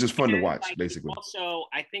 it was just fun to watch, like, basically. Also,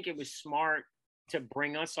 I think it was smart to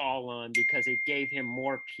bring us all on, because it gave him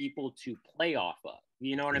more people to play off of.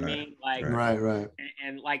 You know what I mean? Like, right.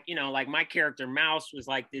 And like, you know, like my character Mouse was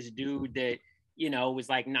like this dude that, you know, was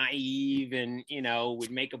like naive and, you know,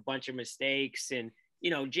 would make a bunch of mistakes. And, you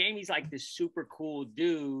know, Jamie's like this super cool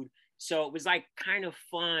dude. So it was like kind of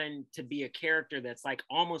fun to be a character that's like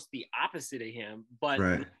almost the opposite of him, but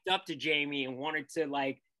looked up to Jamie and wanted to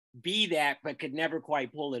like be that, but could never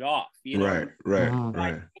quite pull it off. You know? Right. I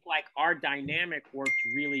think like our dynamic worked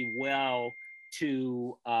really well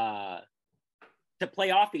to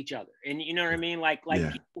play off each other. And you know what I mean? Like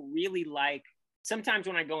people really like, sometimes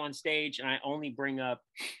when I go on stage and I only bring up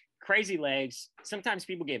Crazy Legs, sometimes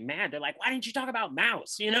people get mad. They're like, why didn't you talk about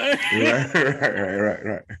Mouse? You know?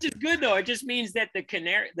 Right. Which is good though. It just means that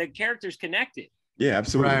the character's connected. Yeah,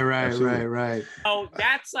 absolutely. Right. So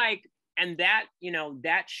that's like, and that, you know,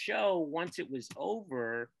 that show, once it was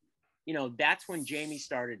over, you know, that's when Jamie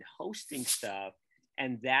started hosting stuff.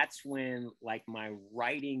 And that's when like my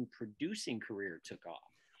writing, producing career took off.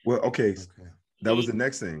 Well, okay. That was the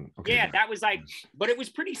next thing. Okay. Yeah, that was like, but it was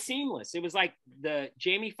pretty seamless. It was like the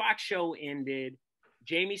Jamie Foxx show ended.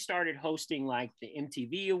 Jamie started hosting like the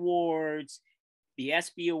MTV Awards, the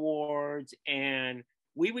ESPY Awards, and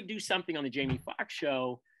we would do something on the Jamie Foxx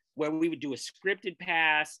show where we would do a scripted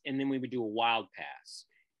pass and then we would do a wild pass.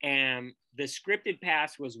 And the scripted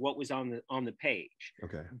pass was what was on the page.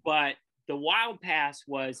 Okay. But the wild pass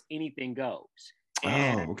was anything goes.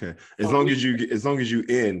 And okay. As long as you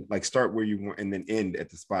end, like start where you want and then end at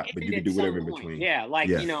the spot, but you can do whatever in between. Yeah, like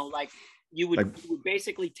you know, like you would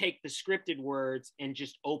basically take the scripted words and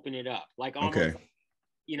just open it up, like almost,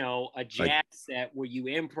 you know, a jazz set where you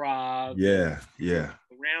improv. Yeah.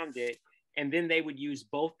 Around it, and then they would use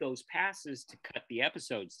both those passes to cut the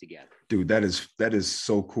episodes together. Dude, that is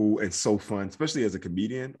so cool and so fun, especially as a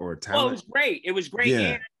comedian or a talent. Well, it was great. Yeah.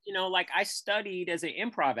 And you know, like I studied as an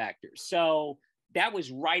improv actor, so that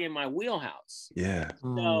was right in my wheelhouse. Yeah.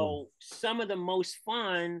 So some of the most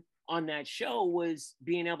fun on that show was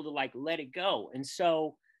being able to like let it go. And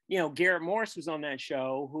so, you know, Garrett Morris was on that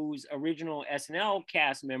show, who's original SNL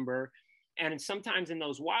cast member. And sometimes in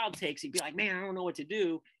those wild takes, he'd be like, man, I don't know what to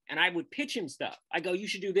do. And I would pitch him stuff. I go, you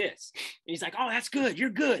should do this. And he's like, oh, that's good. You're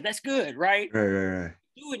good. That's good. Right. Right.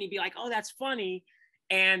 Do it. And he'd be like, oh, that's funny.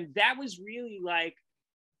 And that was really like,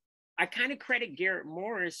 I kind of credit Garrett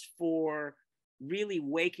Morris for really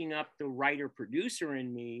waking up the writer producer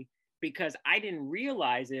in me, because I didn't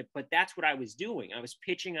realize it, but that's what I was doing. I was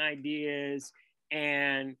pitching ideas.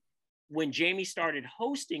 And when Jamie started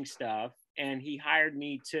hosting stuff and he hired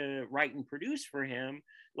me to write and produce for him,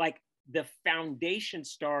 like the foundation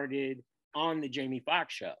started on the Jamie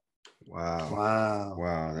Foxx show.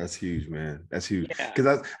 Wow. That's huge, man. That's huge.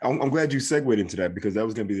 Because I'm glad you segued into that, because that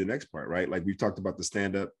was going to be the next part, right? Like, we've talked about the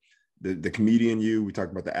stand-up, the comedian you, we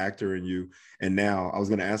talked about the actor in you, and now I was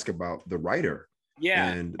going to ask about the writer. Yeah,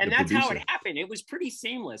 and that's producer. how it happened. It was pretty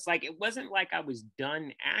seamless. Like, it wasn't like I was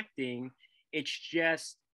done acting. It's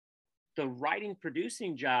just the writing,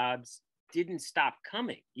 producing jobs didn't stop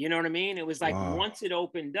coming. You know what I mean? It was like, once it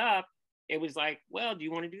opened up, it was like, well, do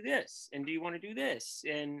you want to do this? And do you want to do this?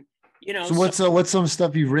 And, you know. So what's some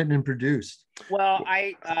stuff you've written and produced? Well,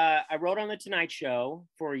 I wrote on the Tonight Show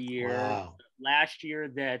for a year. Wow. Last year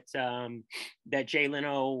that Jay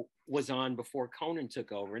Leno was on before Conan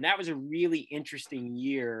took over. And that was a really interesting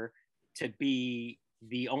year to be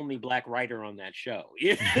the only Black writer on that show.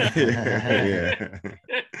 Yeah.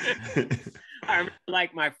 I remember,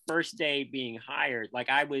 like, my first day being hired. Like,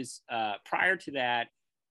 I was prior to that,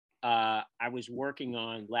 I was working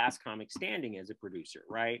on Last Comic Standing as a producer,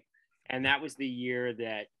 right? And that was the year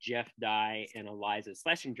that Jeff Dye and Eliza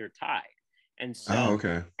Schlesinger tied. And so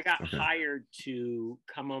I got hired to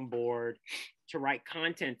come on board to write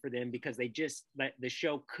content for them, because the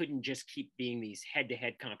show couldn't just keep being these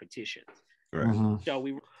head-to-head competitions. Right. Mm-hmm. So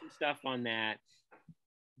we wrote some stuff on that.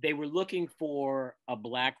 They were looking for a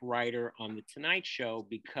Black writer on the Tonight Show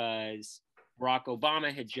because Barack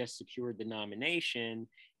Obama had just secured the nomination.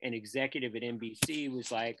 An executive at NBC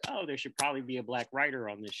was like, oh, there should probably be a Black writer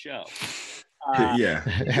on this show.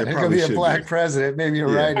 There could be a Black president, maybe a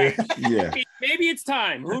writer. Yeah. Maybe it's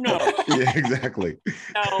time. Who knows? Yeah, exactly.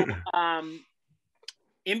 So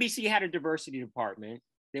NBC had a diversity department.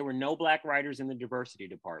 There were no Black writers in the diversity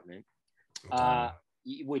department,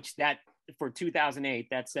 which that for 2008,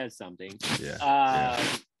 that says something.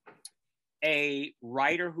 A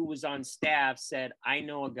writer who was on staff said, I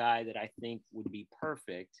know a guy that I think would be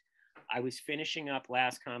perfect. I was finishing up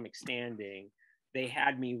Last Comic Standing. They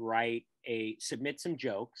had me submit some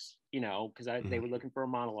jokes, you know, because they were looking for a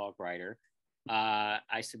monologue writer.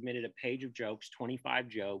 I submitted a page of jokes, 25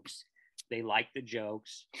 jokes. They liked the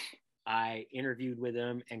jokes. I interviewed with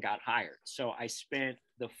them and got hired. So I spent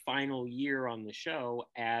the final year on the show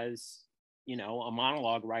as, you know, a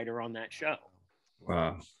monologue writer on that show.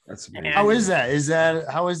 Wow, that's amazing. How is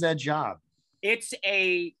that job? It's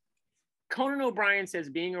Conan O'Brien says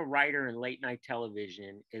being a writer in late night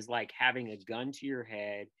television is like having a gun to your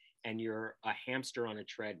head and you're a hamster on a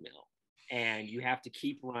treadmill, and you have to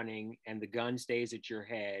keep running and the gun stays at your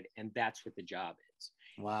head, and that's what the job is.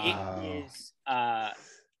 Wow.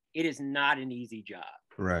 It is not an easy job.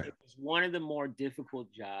 Right. It's one of the more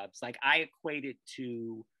difficult jobs. Like, I equate it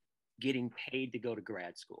to getting paid to go to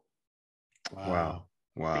grad school. Wow.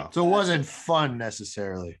 So it wasn't fun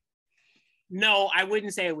necessarily. No, I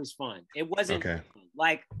wouldn't say it was fun. It wasn't fun.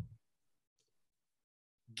 Like,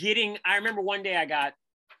 I remember one day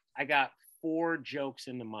I got 4 jokes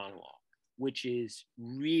in the monologue, which is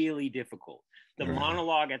really difficult. The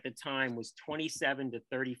monologue at the time was 27 to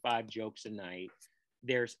 35 jokes a night.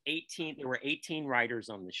 There were 18 writers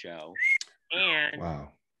on the show. And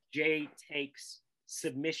Jay takes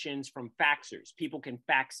submissions from faxers. People can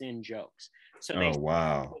fax in jokes. So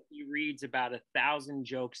he reads about 1,000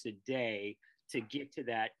 jokes a day to get to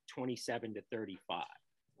that 27 to 35.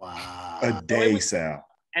 Wow. A day, Sal.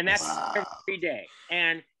 And that's every day.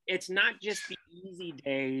 And it's not just the easy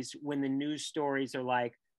days when the news stories are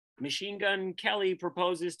like, Machine Gun Kelly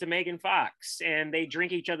proposes to Megan Fox and they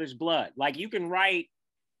drink each other's blood. Like, you can write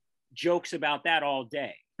jokes about that all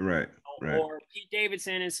day. Right. Or Pete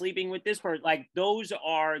Davidson is sleeping with this person. Like, those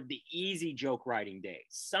are the easy joke writing days.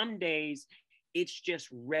 Some days it's just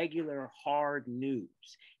regular hard news,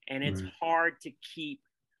 and it's hard to keep,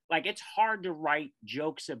 like, it's hard to write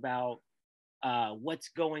jokes about what's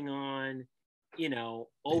going on, you know,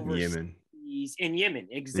 overseas in Yemen.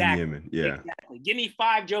 Exactly. In Yemen, yeah. Exactly. Give me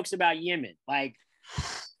 5 jokes about Yemen. Like,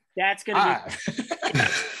 that's gonna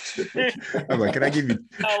be. I'm like,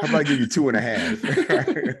 how about I give you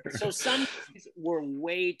 2.5? So some were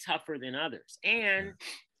way tougher than others, and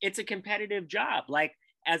it's a competitive job. Like,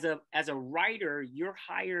 as a writer, you're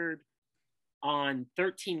hired on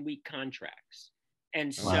 13-week contracts,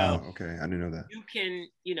 and so okay, I didn't know that. You can,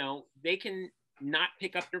 you know, they can not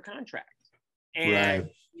pick up your contract, and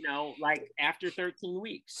you know, like, after 13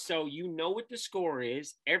 weeks. So you know what the score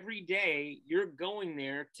is. Every day you're going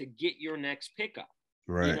there to get your next pickup.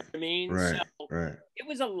 Right. You know what I mean? Right. So it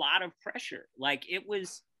was a lot of pressure. Like, it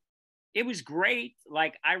was it was great.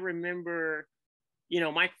 Like, I remember,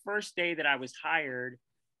 my first day that I was hired,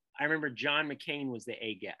 I remember John McCain was the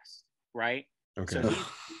A guest, right? Okay. So he's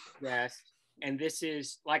the guest. And this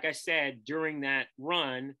is, like I said, during that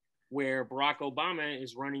run where Barack Obama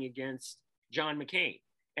is running against John McCain.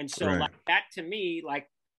 And so like that, to me, like,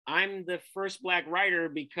 I'm the first Black writer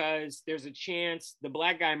because there's a chance the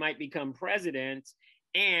Black guy might become president.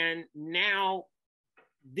 And now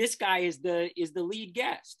this guy is the lead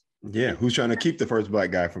guest. Yeah. Who's trying to keep the first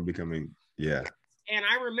Black guy from becoming, yeah. And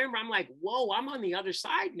I remember, I'm like, whoa, I'm on the other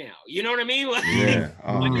side now. You know what I mean? Like, yeah.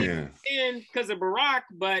 Oh, man. And because of Barack,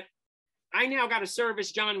 but I now got to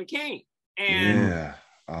service John McCain. And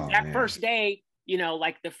that first day,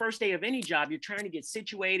 like the first day of any job, you're trying to get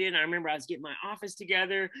situated. And I remember I was getting my office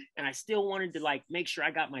together and I still wanted to like make sure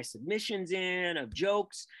I got my submissions in of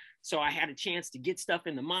jokes. So I had a chance to get stuff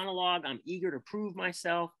in the monologue. I'm eager to prove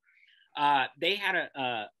myself. They had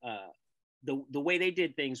the way they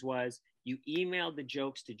did things was you emailed the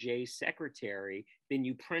jokes to Jay's secretary, then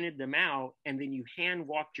you printed them out, and then you hand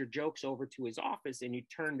walked your jokes over to his office and you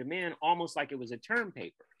turned them in almost like it was a term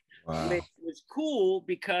paper. Wow. It was cool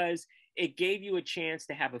because it gave you a chance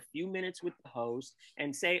to have a few minutes with the host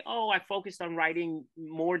and say, oh, I focused on writing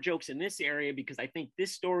more jokes in this area because I think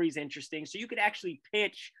this story is interesting. So you could actually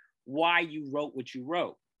pitch why you wrote what you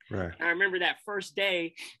wrote. Right. And I remember that first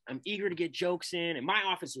day, I'm eager to get jokes in, and my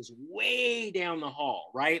office was way down the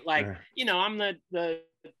hall, right? Like, I'm the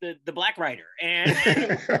Black writer, and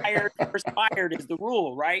first fired is the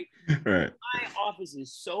rule, right? Right. My office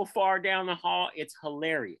is so far down the hall, it's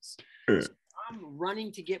hilarious. Right. So I'm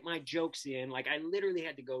running to get my jokes in. Like, I literally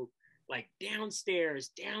had to go like downstairs,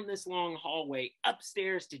 down this long hallway,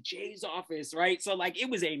 upstairs to Jay's office, right? So like, it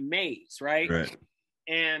was a maze, right? Right.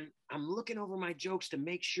 And I'm looking over my jokes to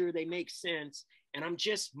make sure they make sense. And I'm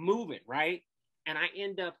just moving, right? And I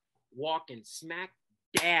end up walking smack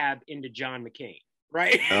dab into John McCain,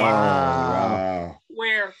 right? Wow.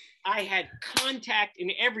 Where I had contact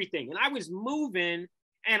and everything. And I was moving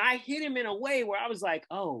and I hit him in a way where I was like,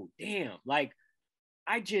 oh, damn. Like,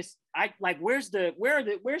 where's the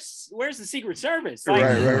Secret Service? Like,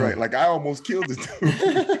 right. Like, I almost killed the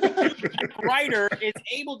dude. Writer is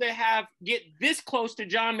able to get this close to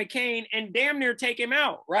John McCain and damn near take him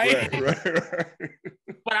out, right?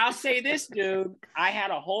 But I'll say this, dude, I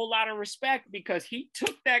had a whole lot of respect because he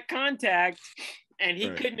took that contact and he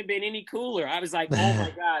couldn't have been any cooler. I was like, oh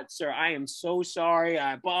my God, sir, I am so sorry.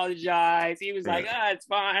 I apologize. He was like, it's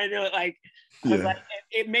fine. Like, I was like,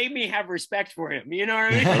 it made me have respect for him. You know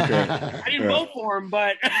what I mean? I didn't vote for him,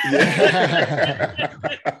 but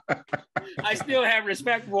I still have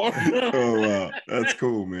respect for him. Oh, wow. That's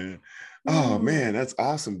cool, man. Oh, man, that's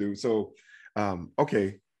awesome, dude. So,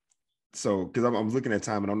 okay. So, because I'm looking at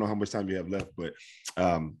time and I don't know how much time you have left, but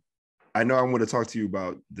I know I want to talk to you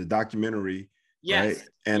about the documentary. Yes. Right.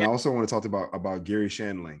 And I also want to talk about Garry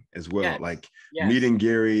Shandling as well, like meeting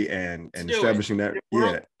Gary and establishing that.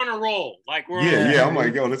 We're on a roll. Like we're I'm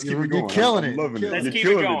like, yo, let's keep it going. You're killing it. Loving it. You're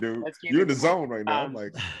killing it, dude. You're in the zone right now. I'm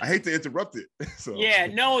like, I hate to interrupt it. So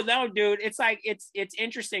no, dude. It's like it's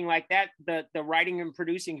interesting like that, the writing and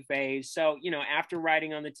producing phase. So, after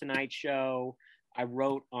writing on the Tonight Show, I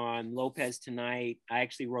wrote on Lopez Tonight. I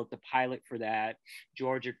actually wrote the pilot for that.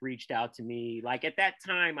 George had reached out to me. Like at that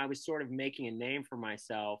time, I was sort of making a name for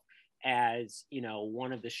myself as,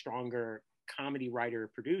 one of the stronger comedy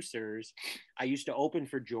writer producers. I used to open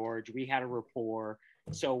for George. We had a rapport.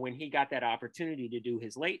 So when he got that opportunity to do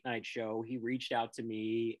his late night show, he reached out to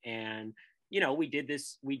me and, we did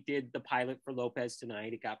the pilot for Lopez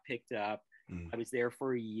Tonight. It got picked up. I was there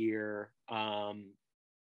for a year.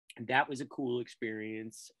 That was a cool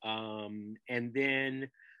experience. And then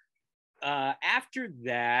after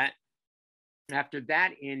that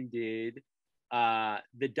ended,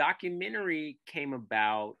 the documentary came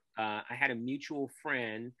about. I had a mutual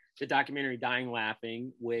friend, the documentary Dying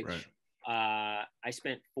Laughing, which I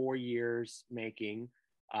spent 4 years making.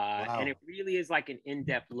 Wow. And it really is like an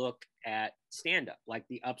in-depth look at stand-up, like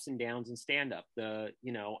the ups and downs in stand-up. I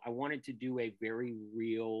wanted to do a very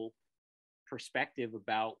real perspective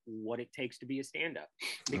about what it takes to be a stand-up,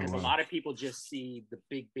 because a lot of people just see the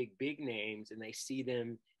big names and they see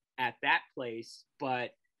them at that place.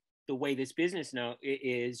 But the way this business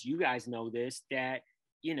is, you guys know this, that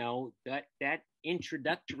that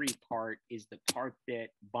introductory part is the part that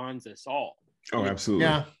bonds us all. Oh,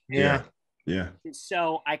 absolutely. Yeah.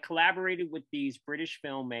 So I collaborated with these British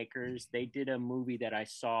filmmakers. They did a movie that I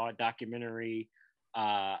saw, a documentary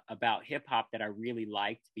about hip hop that I really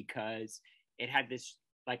liked, because it had this,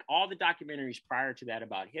 like all the documentaries prior to that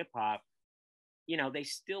about hip hop, they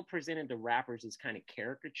still presented the rappers as kind of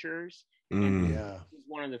caricatures. Mm. And it was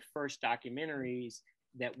one of the first documentaries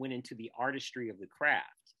that went into the artistry of the craft.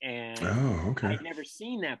 And I'd never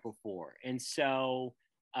seen that before. And so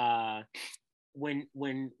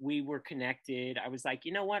when we were connected, I was like,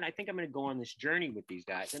 you know what? I think I'm going to go on this journey with these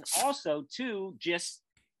guys. And also, too, just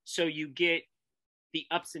so you get the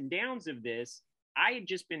ups and downs of this, I had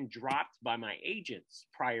just been dropped by my agents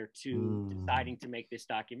prior to deciding to make this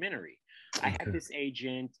documentary. I had this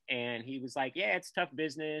agent and he was like, yeah, it's tough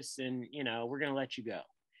business and, we're going to let you go.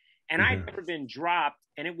 And I'd never been dropped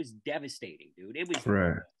and it was devastating, dude. It was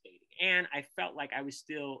devastating. And I felt like I was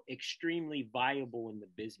still extremely viable in the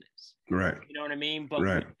business. Right. You know what I mean? But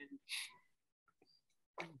when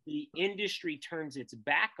the industry turns its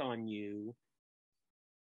back on you,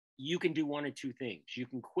 you can do one of two things. You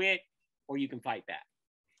can quit or you can fight back.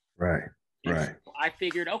 Right. And so I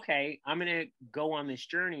figured, okay, I'm going to go on this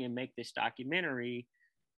journey and make this documentary.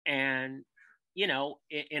 And, in a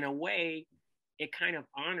way, it kind of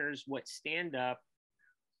honors what stand-up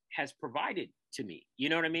has provided to me. You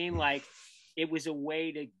know what I mean? Like, it was a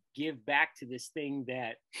way to give back to this thing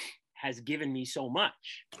that has given me so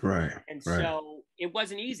much. Right. And so it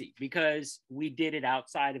wasn't easy because we did it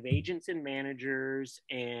outside of agents and managers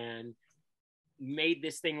and made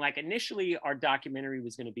this thing. Like, initially our documentary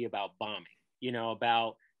was going to be about bombing,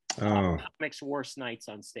 about comics' worst nights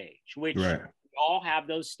on stage, which we all have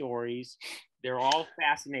those stories. They're all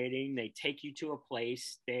fascinating. They take you to a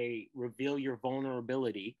place. They reveal your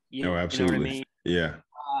vulnerability. Absolutely. You know what I mean? Yeah.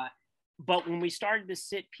 But when we started to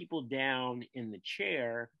sit people down in the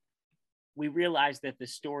chair, we realized that the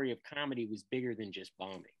story of comedy was bigger than just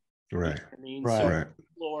bombing. Right. You know what I mean? So it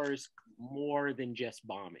explores more than just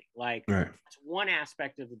bombing. Like, it's one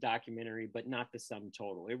aspect of the documentary, but not the sum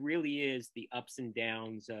total. It really is the ups and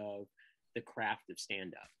downs of the craft of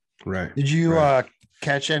stand-up. Right. Did you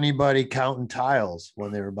catch anybody counting tiles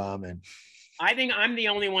when they were bombing? I think I'm the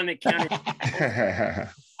only one that counted.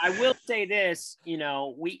 I will say this,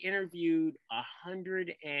 we interviewed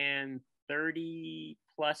 130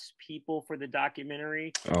 plus people for the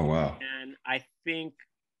documentary. Oh, wow. And I think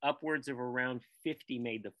upwards of around 50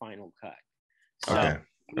 made the final cut. So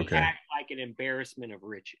we act like an embarrassment of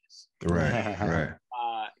riches. Right.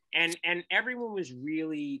 And everyone was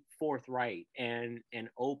really forthright and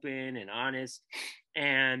open and honest.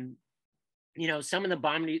 And, some of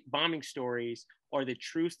the bombing stories or the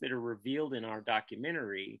truths that are revealed in our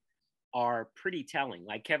documentary are pretty telling.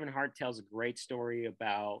 Like, Kevin Hart tells a great story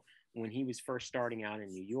about when he was first starting out in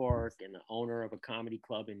New York and the owner of a comedy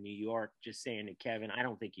club in New York just saying to Kevin, I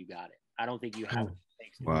don't think you got it. I don't think you have what it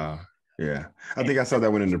takes. Wow. Yeah. I think I saw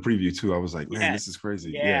that one in the preview too. I was like, man, this is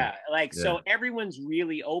crazy. So everyone's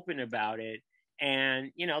really open about it.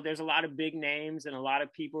 And, there's a lot of big names and a lot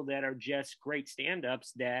of people that are just great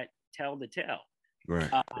stand-ups that tell the tale. Right.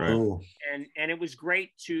 And it was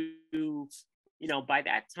great to, by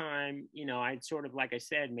that time, I'd sort of, like I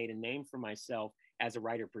said, made a name for myself as a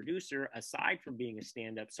writer producer, aside from being a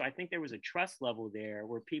stand-up. So I think there was a trust level there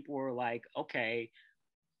where people were like, okay,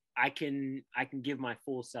 I can give my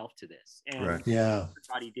full self to this. And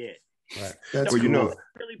everybody did. Right. That's so cool. I'm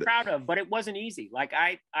really proud of, but it wasn't easy. Like,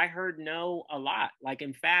 I heard no a lot. Like,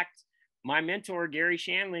 in fact, my mentor, Garry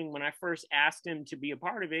Shandling, when I first asked him to be a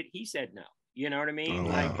part of it, he said no. You know what I mean? Oh,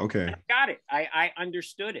 wow. I got it. I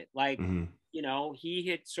understood it. Like, he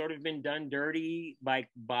had sort of been done dirty by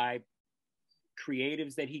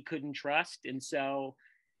creatives that he couldn't trust. And so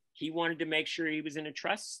he wanted to make sure he was in a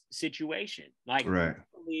trust situation. Like,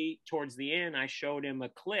 towards the end, I showed him a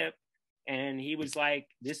clip and he was like,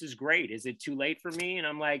 this is great. Is it too late for me? And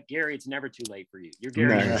I'm like, Garry, it's never too late for you. You're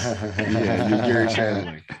Garry. Yeah, you're Garry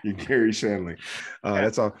Shandling. You're Garry Shandling.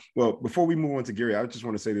 That's all. Well, before we move on to Garry, I just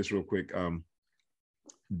want to say this real quick.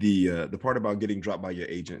 The part about getting dropped by your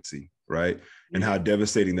agency, right? And how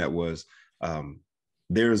devastating that was.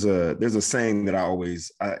 There's a saying that I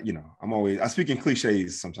speak in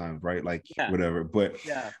cliches sometimes, right? Like whatever, but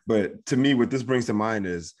to me, what this brings to mind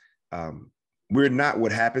is we're not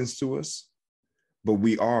what happens to us, but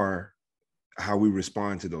we are how we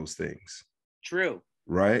respond to those things. True.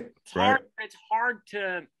 Right. It's hard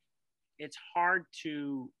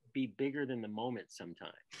to be bigger than the moment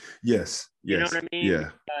sometimes. Yes. You know what I mean?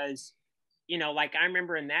 Yeah. Because, like, I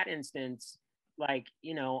remember in that instance, like,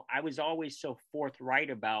 I was always so forthright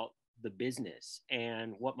about the business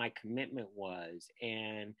and what my commitment was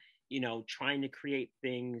and, trying to create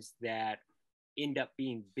things that end up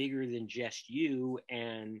being bigger than just you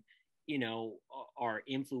and, are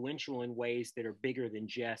influential in ways that are bigger than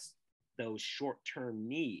just those short-term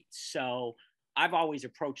needs. So I've always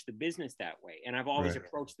approached the business that way. And I've always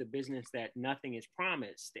approached the business that nothing is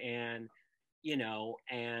promised, and,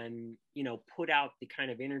 put out the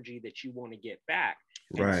kind of energy that you want to get back.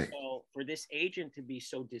 Right. And so for this agent to be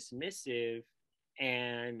so dismissive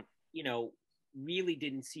and, really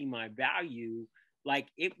didn't see my value, like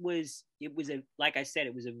it was like I said,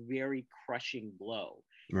 it was a very crushing blow.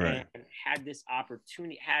 Right. And had this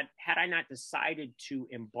opportunity, had I not decided to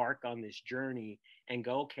embark on this journey and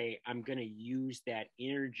go, okay, I'm going to use that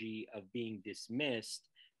energy of being dismissed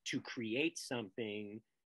to create something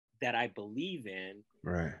that I believe in.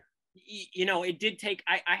 Right. It did take,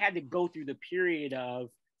 I had to go through the period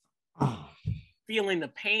of feeling the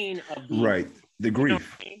pain of the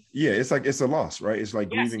grief. I mean? Yeah, it's like, it's a loss, right? It's like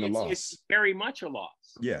grieving a loss. It's very much a loss.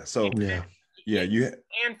 Yeah. So you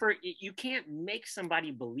can't make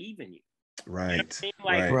somebody believe in you. Right. You know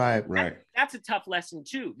what I mean? Right. That's a tough lesson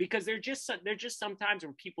too, because there's just some times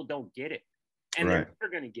where people don't get it, and they're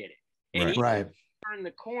never going to get it. And if you turn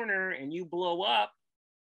the corner and you blow up,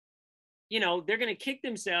 they're going to kick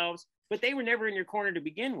themselves, but they were never in your corner to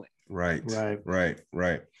begin with. Right.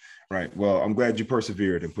 Well, I'm glad you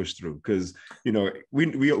persevered and pushed through, because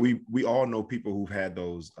we all know people who've had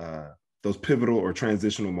those pivotal or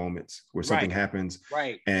transitional moments where something happens,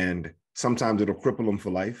 and sometimes it'll cripple them for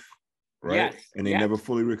life, right? And they never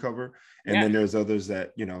fully recover. And then there's others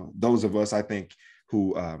that, those of us, I think,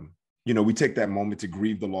 who we take that moment to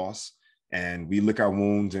grieve the loss, and we lick our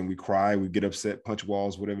wounds and we cry, we get upset, punch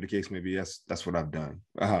walls, whatever the case may be. That's what I've done.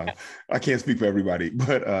 I can't speak for everybody,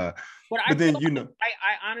 but then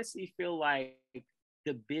I honestly feel like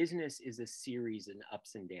the business is a series of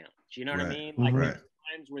ups and downs. You know what I mean? Like there's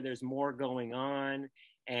times where there's more going on,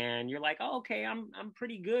 and you're like, oh, okay, I'm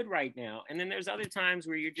pretty good right now. And then there's other times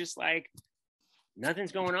where you're just like,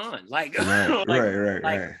 nothing's going on. Like, I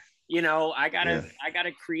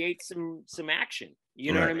gotta create some action.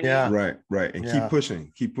 You know what I mean? Yeah. Right. And keep pushing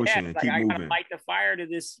and keep moving. I gotta light the fire to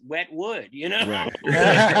this wet wood, Right.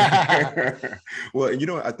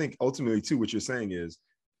 Well, I think ultimately too, what you're saying is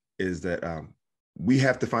that we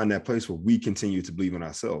have to find that place where we continue to believe in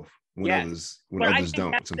ourselves when others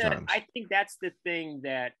don't sometimes. I think that's the thing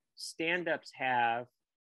that stand-ups have,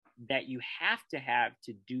 that you have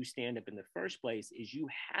to do stand-up in the first place, is you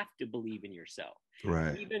have to believe in yourself.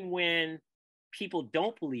 Right. Even when people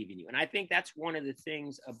don't believe in you. And I think that's one of the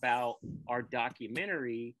things about our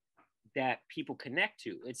documentary that people connect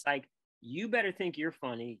to. It's like, you better think you're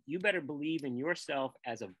funny. You better believe in yourself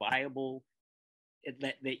as a viable,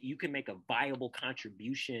 that you can make a viable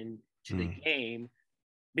contribution to the game,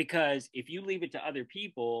 because if you leave it to other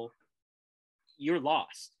people, you're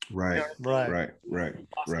lost. Right. Right.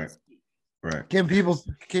 Where can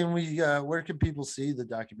people see the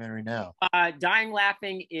documentary now? Dying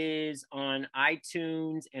Laughing is on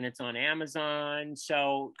iTunes and it's on Amazon.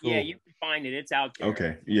 So cool. You can find it. It's out there.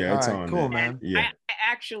 Okay. Yeah, it's on. Cool, man. Yeah. I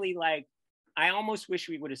actually I almost wish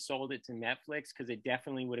we would have sold it to Netflix, because it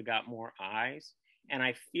definitely would have got more eyes. And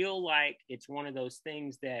I feel like it's one of those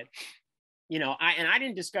things that, I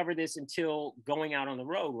didn't discover this until going out on the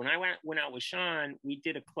road. When I went out with Sean, we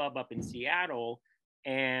did a club up in Seattle,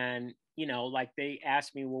 and they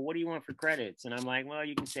asked me, well, what do you want for credits? And I'm like, well,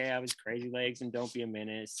 you can say I was Crazy Legs and Don't Be a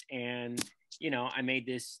Menace. And, I made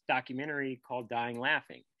this documentary called Dying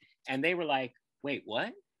Laughing. And they were like, wait,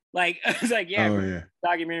 what? I was like,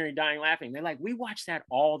 documentary Dying Laughing. They're like, we watch that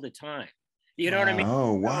all the time. You know what I mean?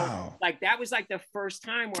 Oh, wow. So, that was the first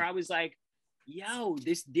time where I was like, yo,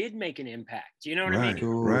 this did make an impact. You know what I mean?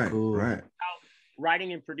 Cool.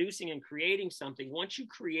 Writing and producing and creating something, once you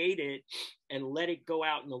create it and let it go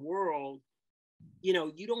out in the world, you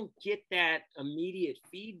don't get that immediate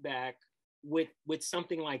feedback with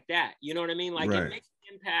something like that. You know what I mean? It makes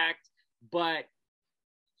an impact, but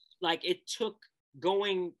it took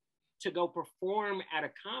going to go perform at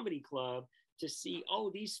a comedy club to see,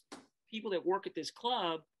 oh, these people that work at this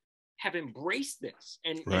club have embraced this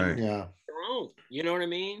and their own. You know what I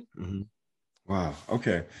mean? Mm-hmm. Wow.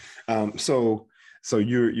 Okay. So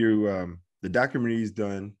you're the documentary is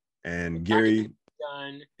done, and Garry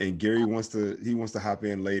wants to hop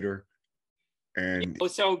in later. And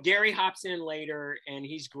so Garry hops in later, and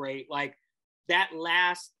he's great.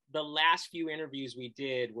 The last few interviews we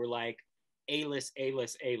did were A-list. It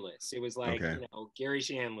was Garry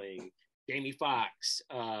Shandling, Jamie Foxx,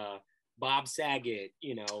 Bob Saget,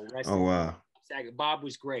 oh wow. Bob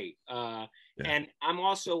was great. And I'm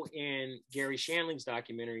also in Garry Shandling's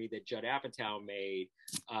documentary that Judd Apatow made,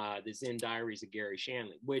 The Zen Diaries of Garry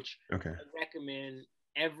Shandling, which I recommend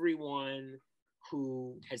everyone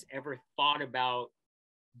who has ever thought about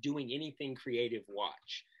doing anything creative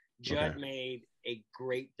watch, Judd made a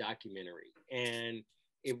great documentary. And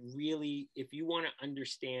it really, if you want to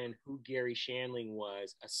understand who Garry Shandling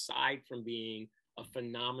was, aside from being a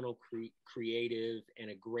phenomenal creative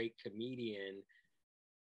and a great comedian,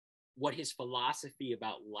 what his philosophy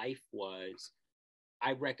about life was,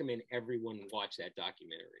 I recommend everyone watch that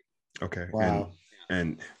documentary. Okay. Wow.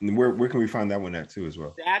 And where can we find that one at too as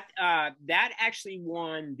well? That actually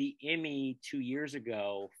won the Emmy 2 years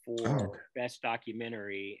ago for best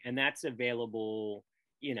documentary, and that's available.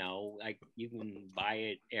 You know, like you can buy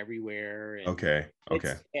it everywhere. And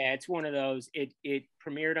it's one of those. It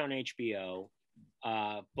premiered on HBO,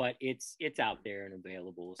 but it's out there and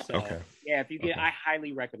available. So if you get, I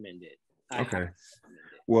highly recommend it.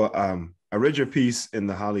 Well, I read your piece in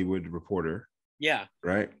the Hollywood Reporter. Yeah.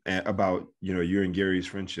 Right. And about, you and Gary's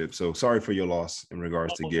friendship. So sorry for your loss in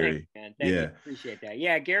regards to Garry. Thank you. Appreciate that.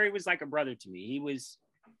 Yeah. Garry was like a brother to me. He was,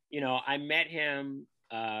 I met him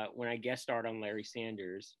when I guest starred on Larry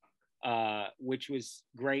Sanders, which was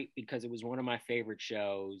great because it was one of my favorite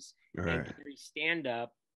shows. Right. And Gary's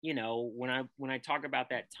stand-up, when I talk about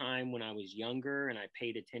that time when I was younger and I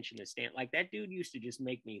paid attention to stand, like that dude used to just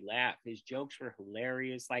make me laugh. His jokes were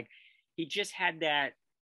hilarious. Like he just had that,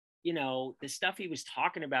 the stuff he was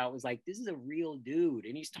talking about was like, this is a real dude.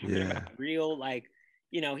 And he's talking about real, like,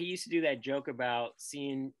 he used to do that joke about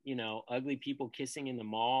seeing, ugly people kissing in the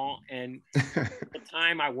mall. And at the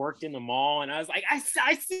time I worked in the mall and I was like, I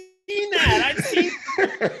seen that. I've seen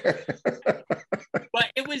that.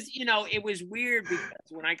 But it was, it was weird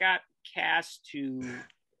because when I got cast to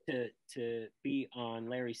be on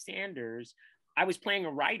Larry Sanders, I was playing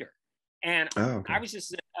a writer. And I was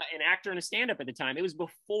just an actor and a stand-up at the time. It was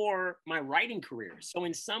before my writing career. So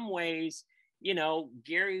in some ways,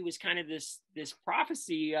 Garry was kind of this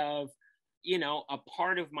prophecy of, a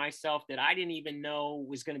part of myself that I didn't even know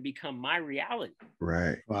was going to become my reality.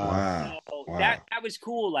 Right. Wow. So that was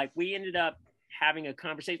cool. Like we ended up having a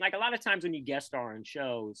conversation. Like a lot of times when you guest star on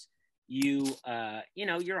shows, you're a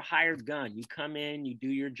hired gun. You come in, you do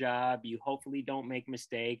your job, you hopefully don't make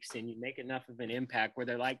mistakes, and you make enough of an impact where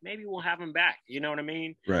they're like, maybe we'll have him back. You know what I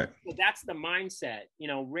mean? Right. So that's the mindset.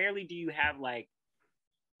 Rarely do you have like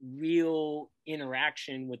real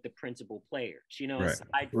interaction with the principal players,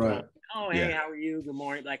 aside from, hey, how are you? Good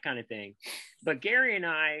morning, that kind of thing. But Garry and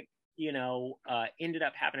I, ended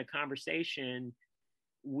up having a conversation.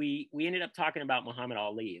 We ended up talking about Muhammad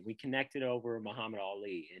Ali, and we connected over Muhammad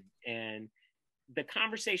Ali, and the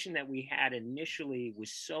conversation that we had initially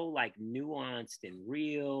was so like nuanced and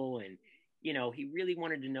real, and he really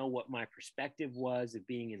wanted to know what my perspective was of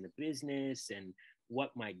being in the business and what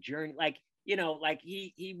my journey, like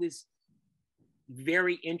he was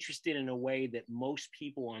very interested in a way that most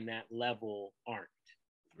people on that level aren't.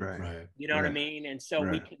 Right. You know what I mean? And so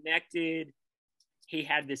we connected. He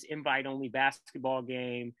had this invite-only basketball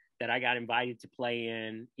game that I got invited to play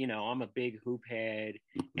in. I'm a big hoop head,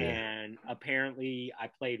 and apparently I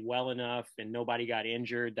played well enough and nobody got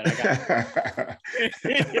injured that I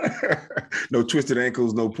got no twisted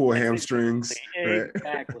ankles, no poor hamstrings.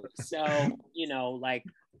 Exactly. So, like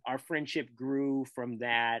our friendship grew from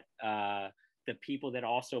that. The people that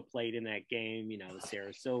also played in that game,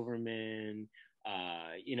 Sarah Silverman,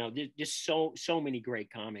 just so many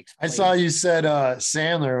great comics. I saw you said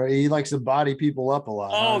Sandler, he likes to body people up a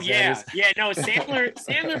lot. Oh, no,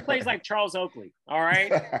 Sandler plays like Charles Oakley. All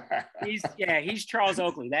right. He's Charles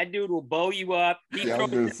Oakley. That dude will bow you up. I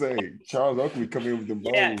was gonna say Charles Oakley come in with the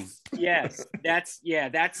bows. Yes. That's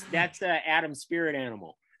Adam's spirit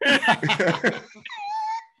animal.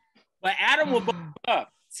 But Adam will bow you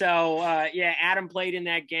up. So, Adam played in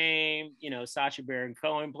that game. Sacha Baron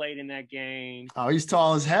Cohen played in that game. Oh, he's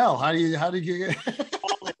tall as hell. How did you get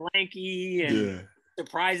tall and lanky and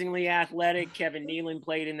surprisingly athletic? Kevin Nealon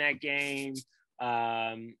played in that game.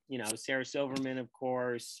 Sarah Silverman, of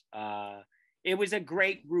course. It was a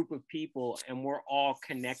great group of people, and we're all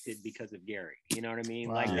connected because of Garry. You know what I mean?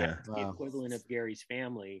 Wow. Like that's the equivalent of Gary's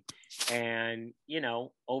family. And,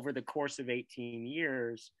 over the course of 18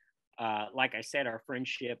 years, like I said, our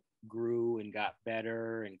friendship grew and got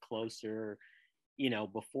better and closer.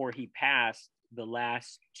 Before he passed, the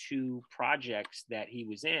last two projects that he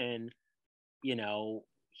was in,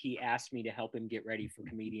 he asked me to help him get ready for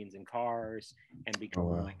Comedians in Cars, and because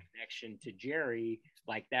of my connection to Jerry,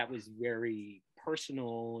 like that was very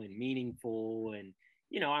personal and meaningful. And,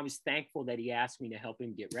 I was thankful that he asked me to help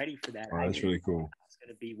him get ready for that. Oh, that's really cool. It's going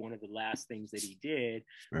to be one of the last things that he did.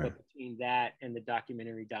 Right. But between that and the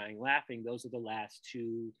documentary Dying Laughing, those are the last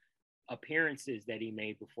two appearances that he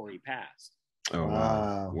made before he passed. Oh,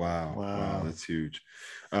 wow. That's huge.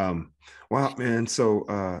 Wow, man.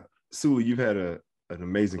 So, Suli, you've had an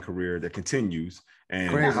amazing career that continues. And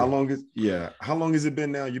Crazy. how long has it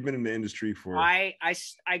been now? You've been in the industry for. I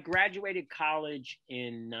graduated college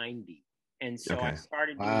in '90, and so I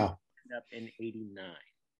started doing stand-up in '89.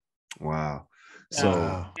 Wow. So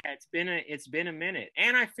yeah, it's been a minute,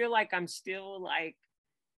 and I feel like I'm still like,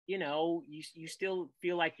 you know, you still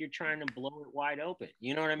feel like you're trying to blow it wide open.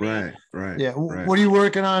 You know what I mean? Right. Yeah. Right. What are you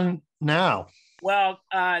working on now? Well,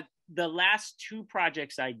 the last two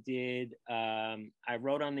projects I did, I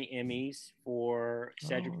wrote on the Emmys for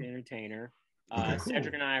Cedric the Entertainer. Okay, cool.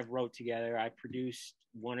 Cedric and I wrote together. I produced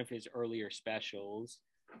one of his earlier specials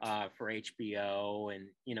for HBO, and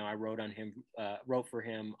you know, I wrote for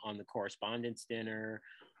him on the Correspondence Dinner.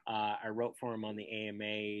 I wrote for him on the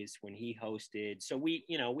AMAs when he hosted. So we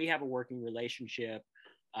have a working relationship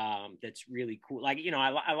that's really cool. Like, you know,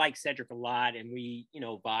 I like Cedric a lot, and we, you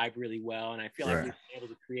know, vibe really well, and I feel like we've been able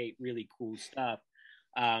to create really cool stuff.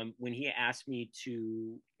 When he asked me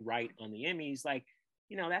to write on the Emmys, like,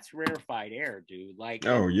 you know, that's rarefied air, dude. Like,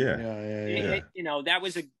 Yeah. you know, that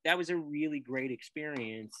was a really great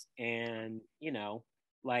experience, and you know,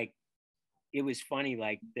 like, it was funny.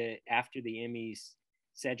 Like, after the Emmys,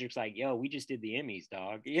 Cedric's like, "Yo, we just did the Emmys,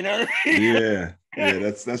 dog." You know? Yeah,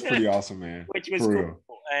 that's pretty awesome, man. Which was cool.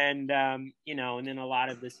 And you know, and then a lot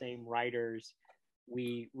of the same writers.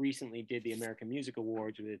 We recently did the American Music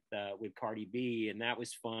Awards with Cardi B, and that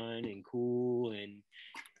was fun and cool. And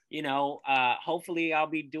you know, hopefully I'll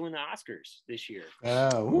be doing the Oscars this year.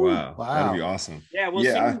 Oh, wow. That'd be awesome. Yeah, we'll see.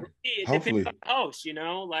 It hopefully. depends on the host, you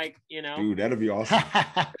know, like, you know. Dude, that'd be awesome.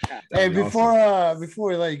 Hey, before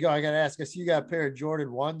we let you go, I gotta ask. I see you got a pair of Jordan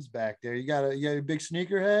 1s back there. You got a big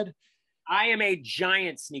sneakerhead? I am a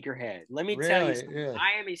giant sneakerhead. Let me tell you something. Yeah.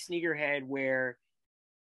 I am a sneakerhead where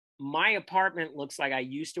my apartment looks like I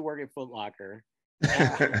used to work at Foot Locker.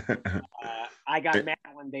 I got mad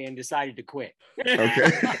one day and decided to quit.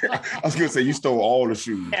 Okay. I was gonna say you stole all the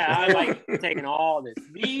shoes. Yeah, I like taking all this.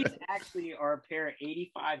 These actually are a pair of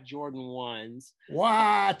 '85 Jordan 1s.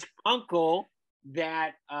 What? Uncle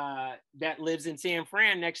that lives in San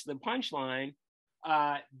Fran next to the Punchline.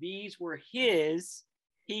 These were his.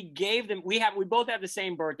 He gave them. We both have the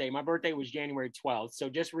same birthday. My birthday was January 12th, so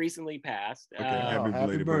just recently passed. Okay,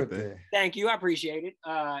 happy birthday. Thank you, I appreciate it.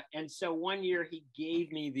 And so one year he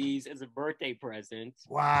gave me these as a birthday present.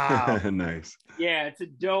 Wow, nice. Yeah, it's a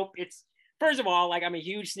dope. It's first of all, like, I'm a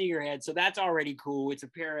huge sneakerhead, so that's already cool. It's a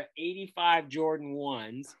pair of '85 Jordan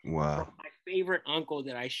 1s. Wow. From my favorite uncle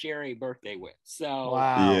that I share a birthday with. So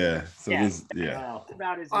wow. Yeah. So this, that's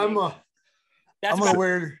about his.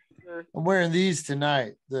 I'm wearing these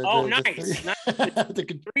tonight. Nice.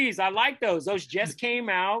 The threes. I like those. Those just came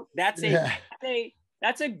out. That's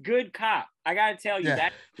a good cop. I gotta tell you,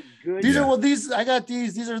 that's a good. I got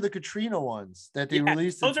these. These are the Katrina ones that they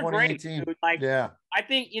released in 2018. Those are great, like, I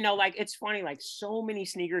think, you know, like, it's funny, like, so many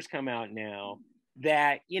sneakers come out now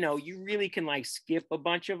that, you know, you really can like skip a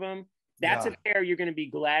bunch of them. That's a pair you're gonna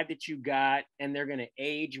be glad that you got, and they're gonna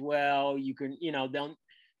age well. You can, you know,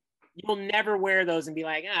 you'll never wear those and be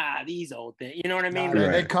like, these old things. You know what I mean?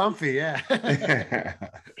 They're comfy, yeah.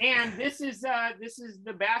 And this is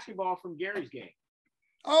the basketball from Gary's game.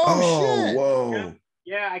 Oh shit! Whoa!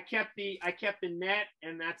 Yeah, I kept the net,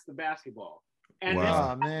 and that's the basketball. And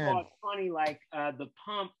wow, this basketball is funny. Like, the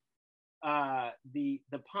pump, the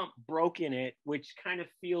pump broke in it, which kind of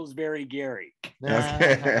feels very Gary. And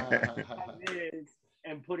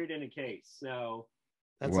put it in a case. So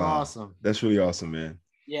that's awesome. That's really awesome, man.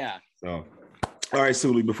 Yeah. So, all right,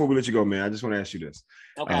 Suli, before we let you go, man, I just want to ask you this.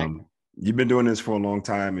 Okay. You've been doing this for a long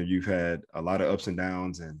time, and you've had a lot of ups and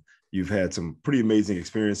downs, and you've had some pretty amazing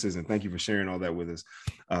experiences, and thank you for sharing all that with us.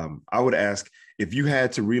 I would ask, if you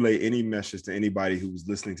had to relay any message to anybody who's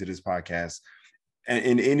listening to this podcast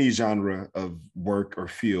in any genre of work or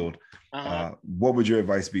field, what would your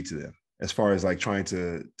advice be to them as far as like trying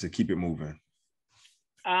to keep it moving?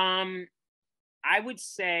 I would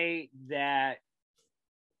say that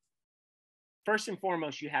first and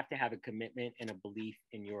foremost, you have to have a commitment and a belief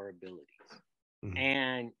in your abilities. Mm-hmm.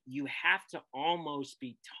 And you have to almost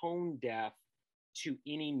be tone deaf to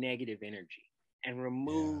any negative energy and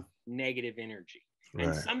remove negative energy. Right.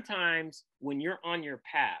 And sometimes when you're on your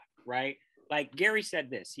path, right? Like Gary said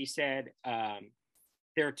this, he said,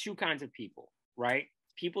 there are two kinds of people, right?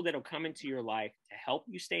 People that'll come into your life to help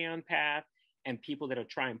you stay on path, and people that'll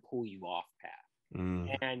try and pull you off path.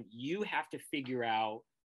 Mm. And you have to figure out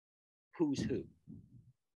who's who,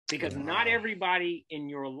 because not everybody in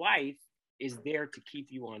your life is there to keep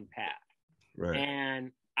you on path. Right.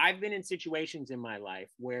 And I've been in situations in my life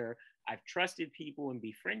where I've trusted people and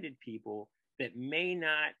befriended people that may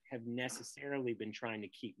not have necessarily been trying to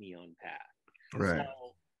keep me on path. Right.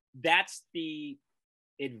 So that's the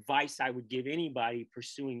advice I would give anybody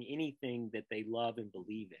pursuing anything that they love and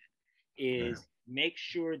believe in, is make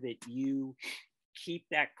sure that you keep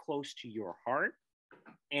that close to your heart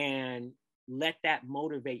and let that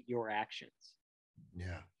motivate your actions.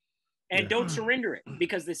 Yeah. And don't surrender it,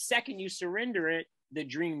 because the second you surrender it, the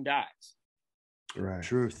dream dies. Right.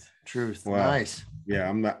 Truth. Wow. Nice. Yeah,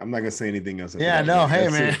 I'm not gonna say anything else. Yeah, no, hey,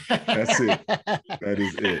 man. That's it. That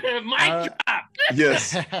is it. Mic drop.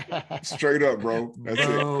 Yes. Straight up, bro. That's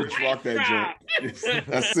it. Chris Rock that joint.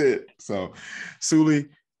 That's it. So, Suli,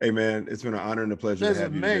 hey man, it's been an honor and a pleasure to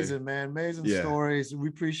have you today. Amazing, man. Amazing stories. We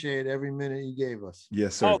appreciate every minute you gave us.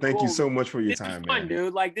 Yes, sir. Thank you so much for your time, fun, man.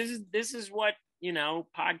 Dude, like this is what, you know,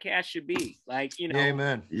 podcast should be. Like, you know,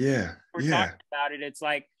 amen. Yeah. We're talking about it. It's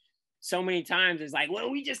like so many times it's like, well,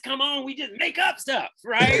 we just come on, we just make up stuff,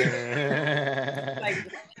 right?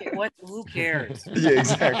 Like, what? Who cares? Yeah,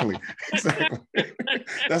 exactly.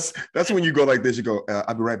 That's when you go like this. You go,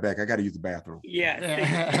 I'll be right back. I got to use the bathroom.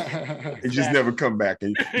 Yeah. You just never come back,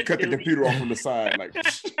 and you cut the computer off on the side. Like,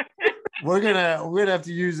 we're gonna have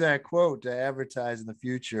to use that quote to advertise in the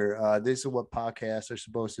future. This is what podcasts are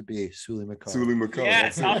supposed to be. Suli McCullough. Suli McCullough.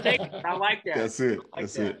 Yes, I'll take it. I like that. That's it.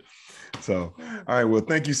 That's it. So, all right. Well,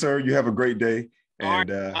 thank you, sir. You have a great day. And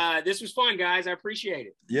this was fun, guys. I appreciate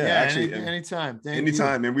it. Yeah, actually, anytime.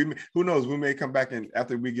 Anytime. And who knows, we may come back, and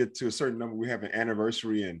after we get to a certain number, we have an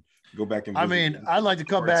anniversary and go back and visit. I mean, I'd like to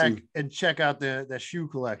come back and check out the shoe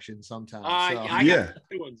collection sometime. I got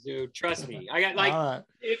good ones, dude. Trust me. I got like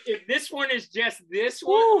if this one is just this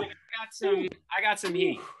one, I got some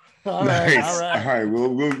heat. All right.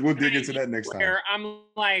 We'll dig into that next time. I'm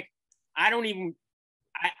like, I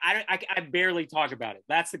barely talk about it.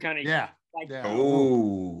 That's the kind of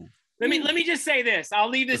Oh. Let me just say this. I'll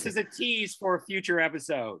leave this as a tease for a future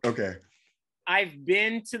episode. Okay. I've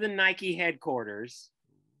been to the Nike headquarters.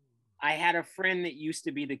 I had a friend that used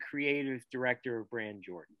to be the creative director of Brand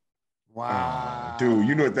Jordan. Wow. Dude,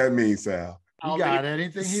 you know what that means, Sal. He got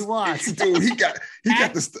anything he wants. Dude, he got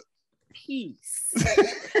the stuff. Peace.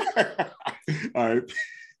 All right.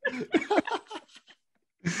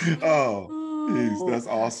 Oh, that's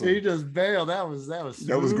awesome. He just bailed. That was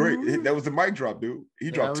great. That was the mic drop, dude.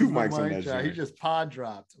 He dropped 2 mics on that show. He just pod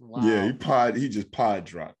dropped. Wow. Yeah, he just pod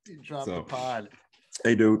dropped. He dropped the pod.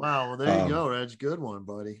 Hey, dude. Wow, well, there you go. That's a good one,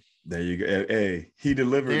 buddy. There you go. Hey, he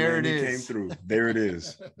delivered. There man. it he is. Came through. There it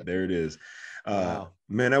is. There it is. Wow.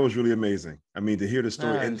 Man, that was really amazing. I mean, to hear the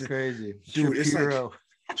story. That's crazy. Dude, Shapiro. It's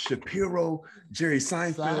like Shapiro, Jerry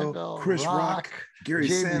Seinfeld, Chris Rock, Garry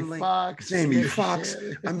Shandling, Jamie Foxx.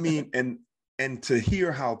 I mean, and to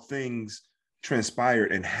hear how things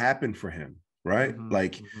transpired and happened for him, right? Mm-hmm,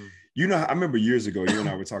 like, you know, I remember years ago, you and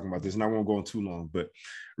I were talking about this, and I won't go on too long, but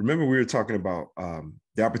remember we were talking about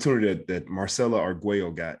the opportunity that Marcella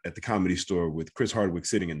Arguello got at the Comedy Store with Chris Hardwick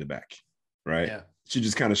sitting in the back, right? Yeah. She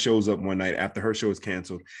just kind of shows up one night after her show is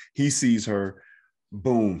canceled. He sees her,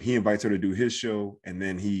 boom, he invites her to do his show, and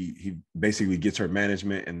then he basically gets her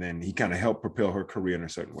management, and then he kind of helped propel her career in a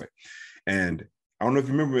certain way. And I don't know if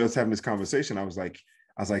you remember us having this conversation. I was like,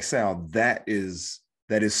 Sal, that is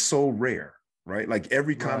so rare, right? Like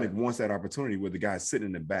every comic wants that opportunity where the guy's sitting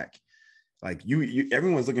in the back. Like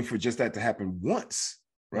everyone's looking for just that to happen once,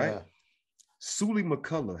 right? Yeah. Suli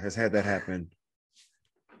McCullough has had that happen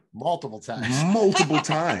multiple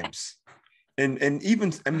times. And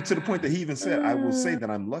even to the point that he even said, I will say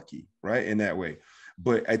that I'm lucky, right? In that way.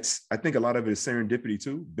 But I think a lot of it is serendipity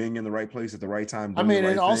too, being in the right place at the right time. I mean,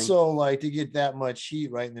 and also like to get that much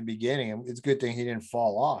heat right in the beginning. It's a good thing he didn't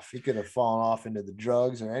fall off. He could have fallen off into the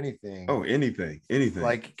drugs or anything. Oh, anything.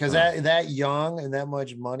 Like, because that young and that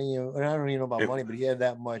much money, and I don't even know about money, but he had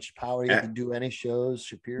that much power. He had to do any shows.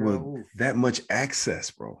 Shapiro. Well, that much access,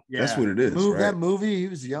 bro. Yeah. That's what it is. Right? That movie, he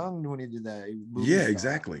was young when he did that.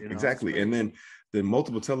 Exactly. And then the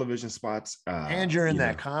multiple television spots. And you're in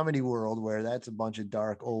that comedy world where that's a bunch of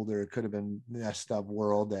dark, older, it could have been messed up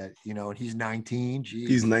world that, and he's 19. Geez.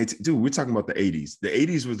 He's 19. Dude, we're talking about the 80s. The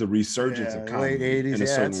 80s was the resurgence of comedy late 80s, in a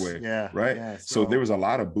certain way. Yeah. Right. Yeah, so there was a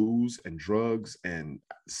lot of booze and drugs and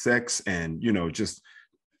sex and, just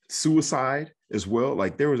suicide as well.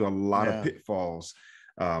 Like there was a lot of pitfalls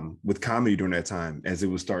with comedy during that time as it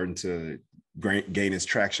was starting to gain its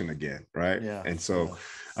traction again. Right. Yeah. And so,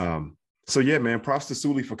 so yeah, man, props to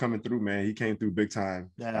Suli for coming through, man. He came through big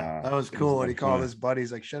time. Yeah, that was cool. And he called his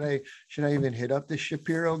buddies like, should I even hit up this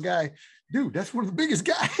Shapiro guy? Dude, that's one of the biggest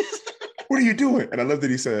guys. What are you doing? And I love that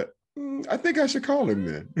he said, I think I should call him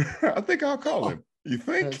then. I think I'll call him. You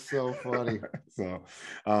think? That's so funny. So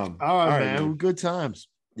all right, man. Good times.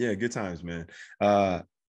 Yeah, good times, man.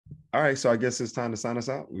 All right, so I guess it's time to sign us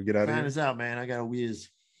out. We get out of here. Sign us out, man. I got a whiz.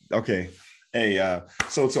 Okay. Hey,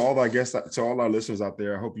 so to all our listeners out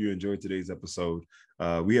there, I hope you enjoyed today's episode.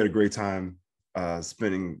 We had a great time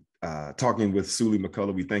talking with Suli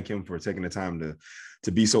McCullough. We thank him for taking the time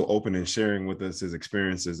to be so open and sharing with us his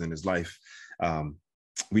experiences and his life.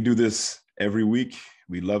 We do this every week.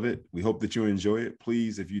 We love it. We hope that you enjoy it.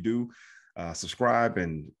 Please, if you do, subscribe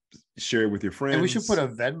and share it with your friends. And we should put a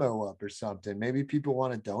Venmo up or something. Maybe people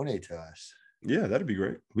want to donate to us. Yeah, that'd be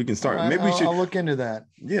great. We can start. Right, Maybe we should. I'll look into that.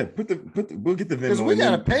 Yeah, we'll get the Venmo. Because we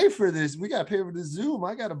got to pay for this. We got to pay for the Zoom.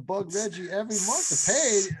 I got to bug Reggie every month to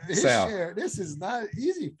pay his share. This is not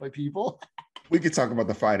easy for people. We could talk about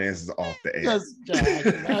the finances off the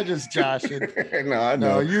air. Just joshing. No, I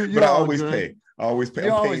know. But I always pay. I always pay.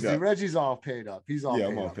 You always do. Reggie's all paid up. He's all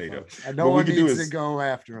I'm all paid up. And no one needs to go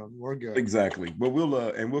after him. We're good. Exactly. But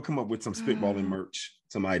we'll come up with some spitballing merch,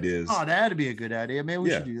 some ideas. Oh, that'd be a good idea. Maybe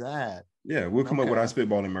we should do that. Yeah, we'll come up with our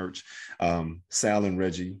spitballing merch. Sal and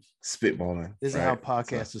Reggie spitballing. This is how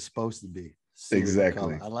podcasts are supposed to be.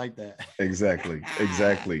 Exactly. I like that. Exactly.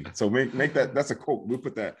 So make that. That's a quote. We'll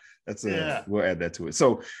put that. We'll add that to it.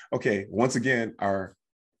 So okay. Once again,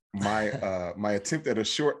 my attempt at a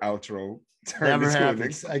short outro never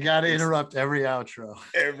happens. I gotta interrupt every outro.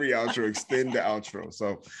 Extend the outro.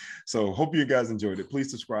 So hope you guys enjoyed it.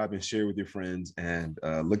 Please subscribe and share with your friends, and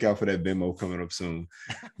look out for that Venmo coming up soon.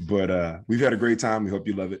 But we've had a great time. We hope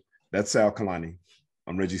you love it. That's Sal Kalani.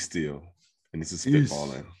 I'm Reggie Steele, and this is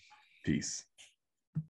Spitballin'. Peace.